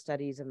observational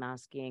studies of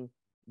masking.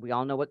 We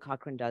all know what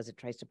Cochrane does. It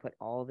tries to put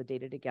all the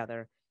data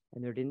together,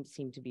 and there didn't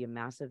seem to be a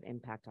massive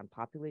impact on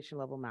population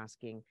level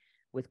masking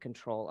with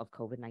control of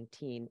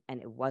COVID-19.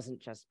 And it wasn't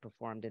just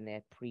performed in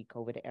the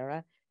pre-COVID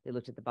era. They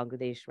looked at the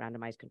Bangladesh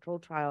randomized control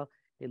trial.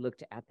 They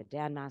looked at the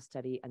DanMask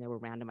study, and there were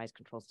randomized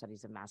control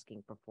studies of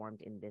masking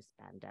performed in this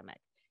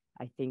pandemic.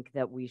 I think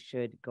that we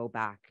should go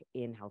back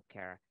in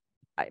healthcare.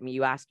 I mean,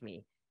 you asked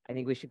me, I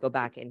think we should go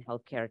back in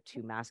healthcare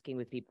to masking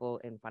with people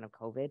in front of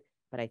COVID,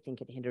 but I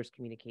think it hinders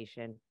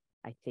communication.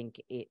 I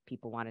think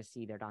people want to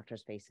see their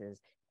doctors'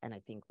 faces, and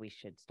I think we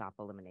should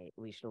eliminate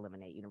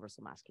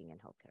universal masking in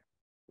healthcare.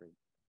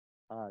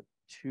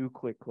 Two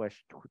quick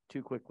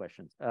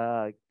questions.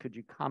 Could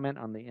you comment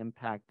on the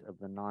impact of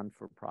the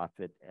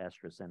non-for-profit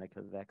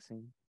AstraZeneca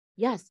vaccine?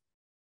 Yes.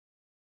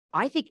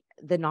 I think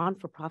the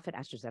non-for-profit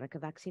AstraZeneca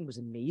vaccine was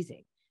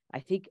amazing. I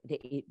think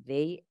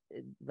the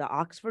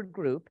Oxford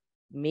group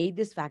made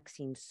this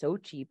vaccine so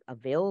cheap,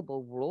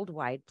 available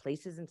worldwide,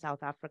 places in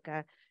South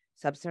Africa,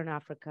 Sub-Saharan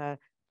Africa,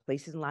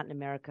 places in Latin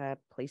America,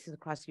 places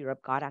across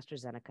Europe got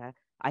AstraZeneca.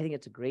 I think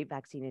it's a great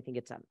vaccine. I think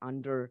it's an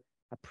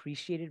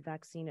underappreciated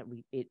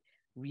vaccine. It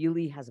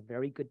really has a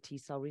very good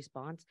T-cell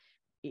response.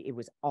 It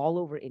was all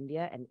over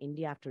India, and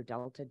India after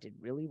Delta did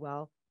really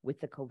well with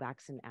the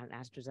Covaxin and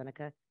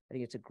AstraZeneca. I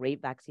think it's a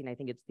great vaccine. I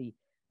think it's the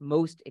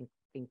most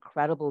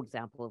incredible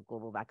example of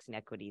global vaccine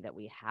equity that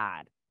we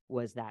had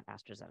was that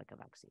AstraZeneca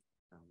vaccine.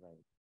 All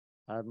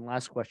right.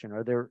 Last question.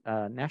 Are there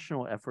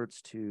national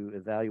efforts to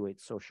evaluate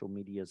social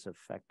media's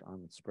effect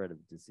on the spread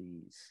of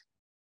disease?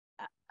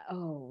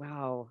 Oh,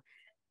 wow.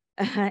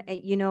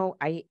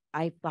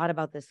 I thought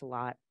about this a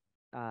lot.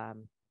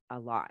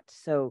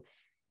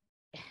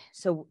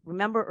 So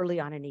remember early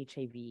on in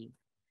HIV,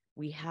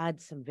 we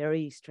had some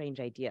very strange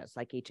ideas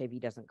like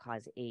HIV doesn't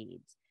cause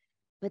AIDS,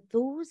 but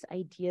those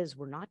ideas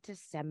were not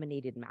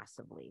disseminated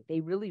massively. They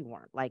really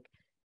weren't. Like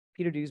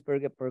Peter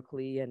Duesberg at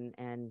Berkeley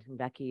and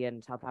Becky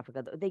in South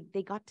Africa,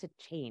 they got to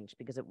change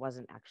because it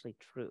wasn't actually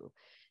true.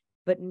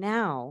 But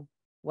now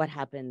what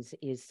happens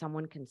is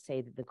someone can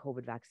say that the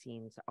COVID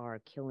vaccines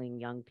are killing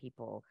young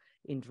people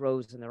in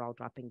droves and they're all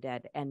dropping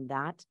dead. And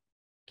that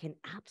can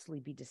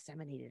absolutely be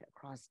disseminated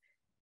across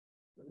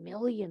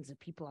millions of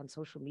people on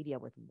social media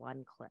with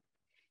one click.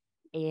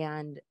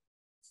 And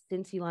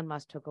since Elon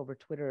Musk took over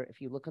Twitter,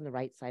 if you look on the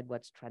right side,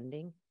 what's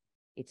trending,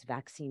 it's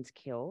vaccines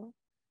kill,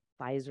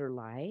 Pfizer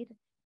lied,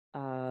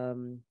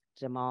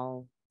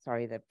 Jamal,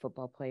 the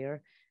football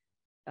player,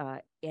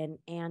 and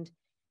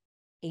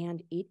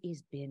it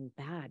has been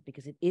bad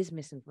because it is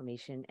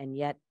misinformation, and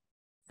yet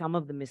some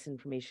of the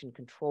misinformation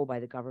controlled by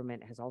the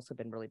government has also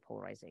been really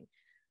polarizing.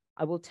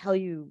 I will tell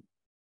you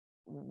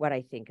what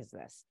I think is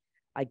this.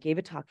 I gave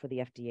a talk for the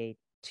FDA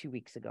 2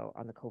 weeks ago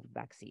on the COVID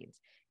vaccines,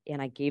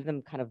 and I gave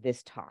them kind of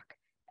this talk,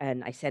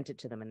 and I sent it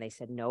to them, and they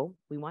said, no,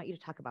 we want you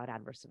to talk about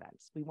adverse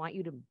events. We want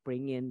you to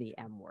bring in the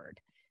M word.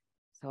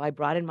 So I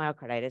brought in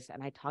myocarditis,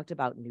 and I talked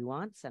about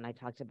nuance, and I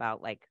talked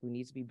about like who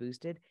needs to be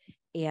boosted.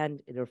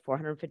 And there were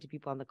 450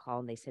 people on the call,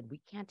 and they said, we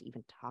can't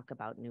even talk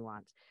about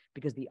nuance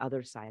because the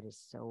other side is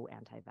so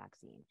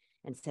anti-vaccine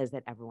and says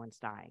that everyone's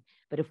dying.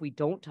 But if we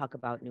don't talk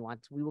about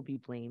nuance, we will be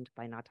blamed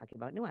by not talking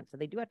about nuance. So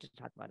they do have to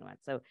talk about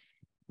nuance. So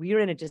we are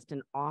in just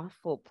an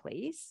awful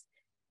place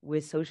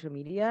with social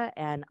media,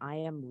 and I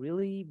am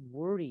really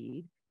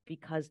worried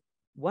because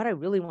what I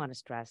really want to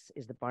stress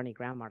is the Barney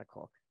Graham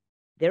article.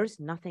 There's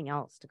nothing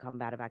else to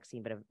combat a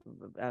vaccine, but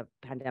a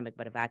pandemic,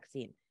 but a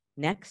vaccine.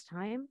 Next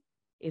time,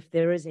 if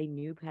there is a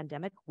new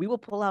pandemic, we will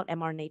pull out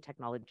mRNA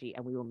technology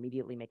and we will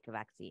immediately make a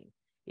vaccine.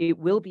 It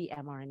will be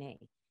mRNA,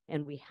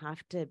 and we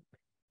have to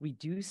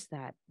reduce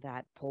that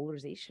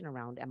polarization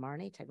around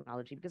mRNA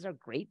technology because they're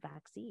great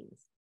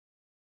vaccines.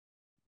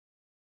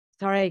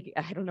 Sorry,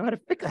 I don't know how to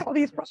fix all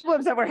these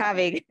problems that we're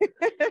having.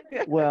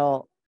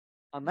 Well,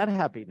 on that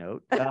happy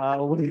note,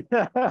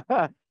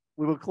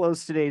 we will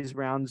close today's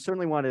round.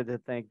 Certainly wanted to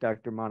thank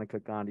Dr. Monica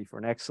Gandhi for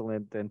an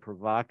excellent and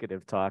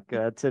provocative talk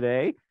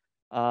today.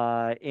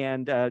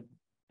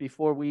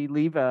 Before we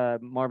leave,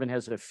 Marvin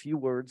has a few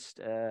words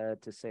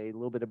to say a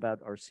little bit about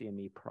our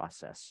CME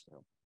process.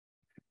 So.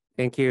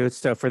 Thank you.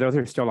 So for those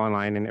who are still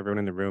online and everyone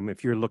in the room,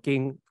 if you're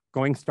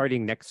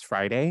starting next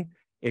Friday,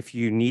 if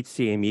you need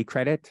CME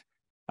credit,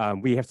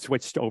 we have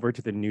switched over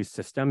to the new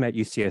system at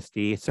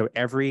UCSD. So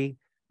every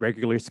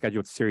regularly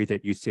scheduled series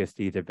at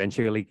UCSD is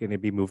eventually going to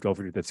be moved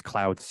over to this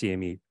cloud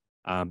CME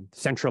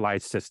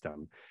centralized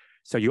system.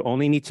 So you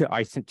only need to,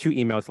 I sent 2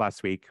 emails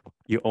last week.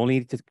 You only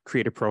need to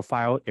create a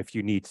profile if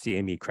you need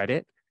CME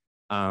credit.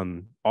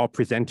 All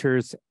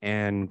presenters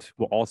and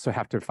will also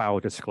have to file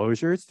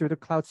disclosures through the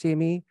cloud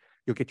CME.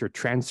 You'll get your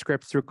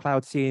transcripts through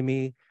cloud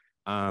CME.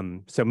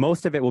 So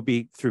most of it will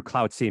be through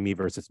cloud CME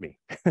versus me,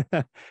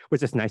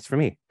 which is nice for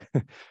me.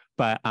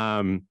 But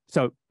and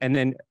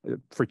then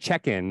for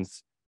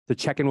check-ins, the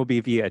check-in will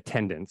be via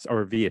attendance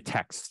or via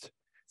text.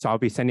 So I'll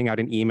be sending out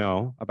an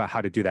email about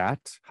how to do that,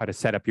 how to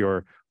set up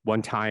your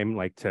one time,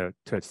 like to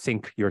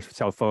sync your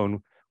cell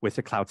phone with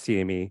the cloud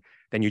CME.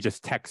 Then you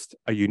just text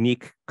a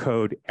unique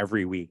code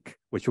every week,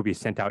 which will be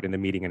sent out in the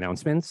meeting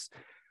announcements.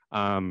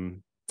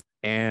 And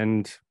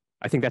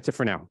I think that's it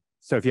for now.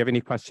 So if you have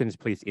any questions,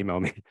 please email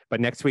me.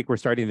 But next week, we're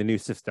starting the new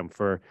system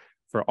for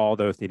all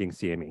those needing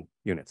CME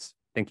units.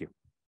 Thank you.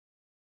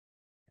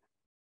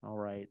 All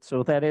right.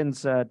 So that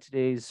ends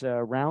today's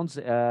rounds.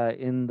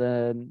 In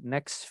the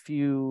next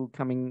few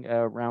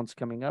rounds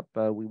coming up,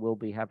 we will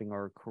be having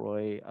our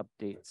CROI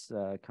updates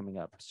coming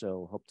up.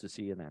 So hope to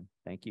see you then.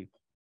 Thank you.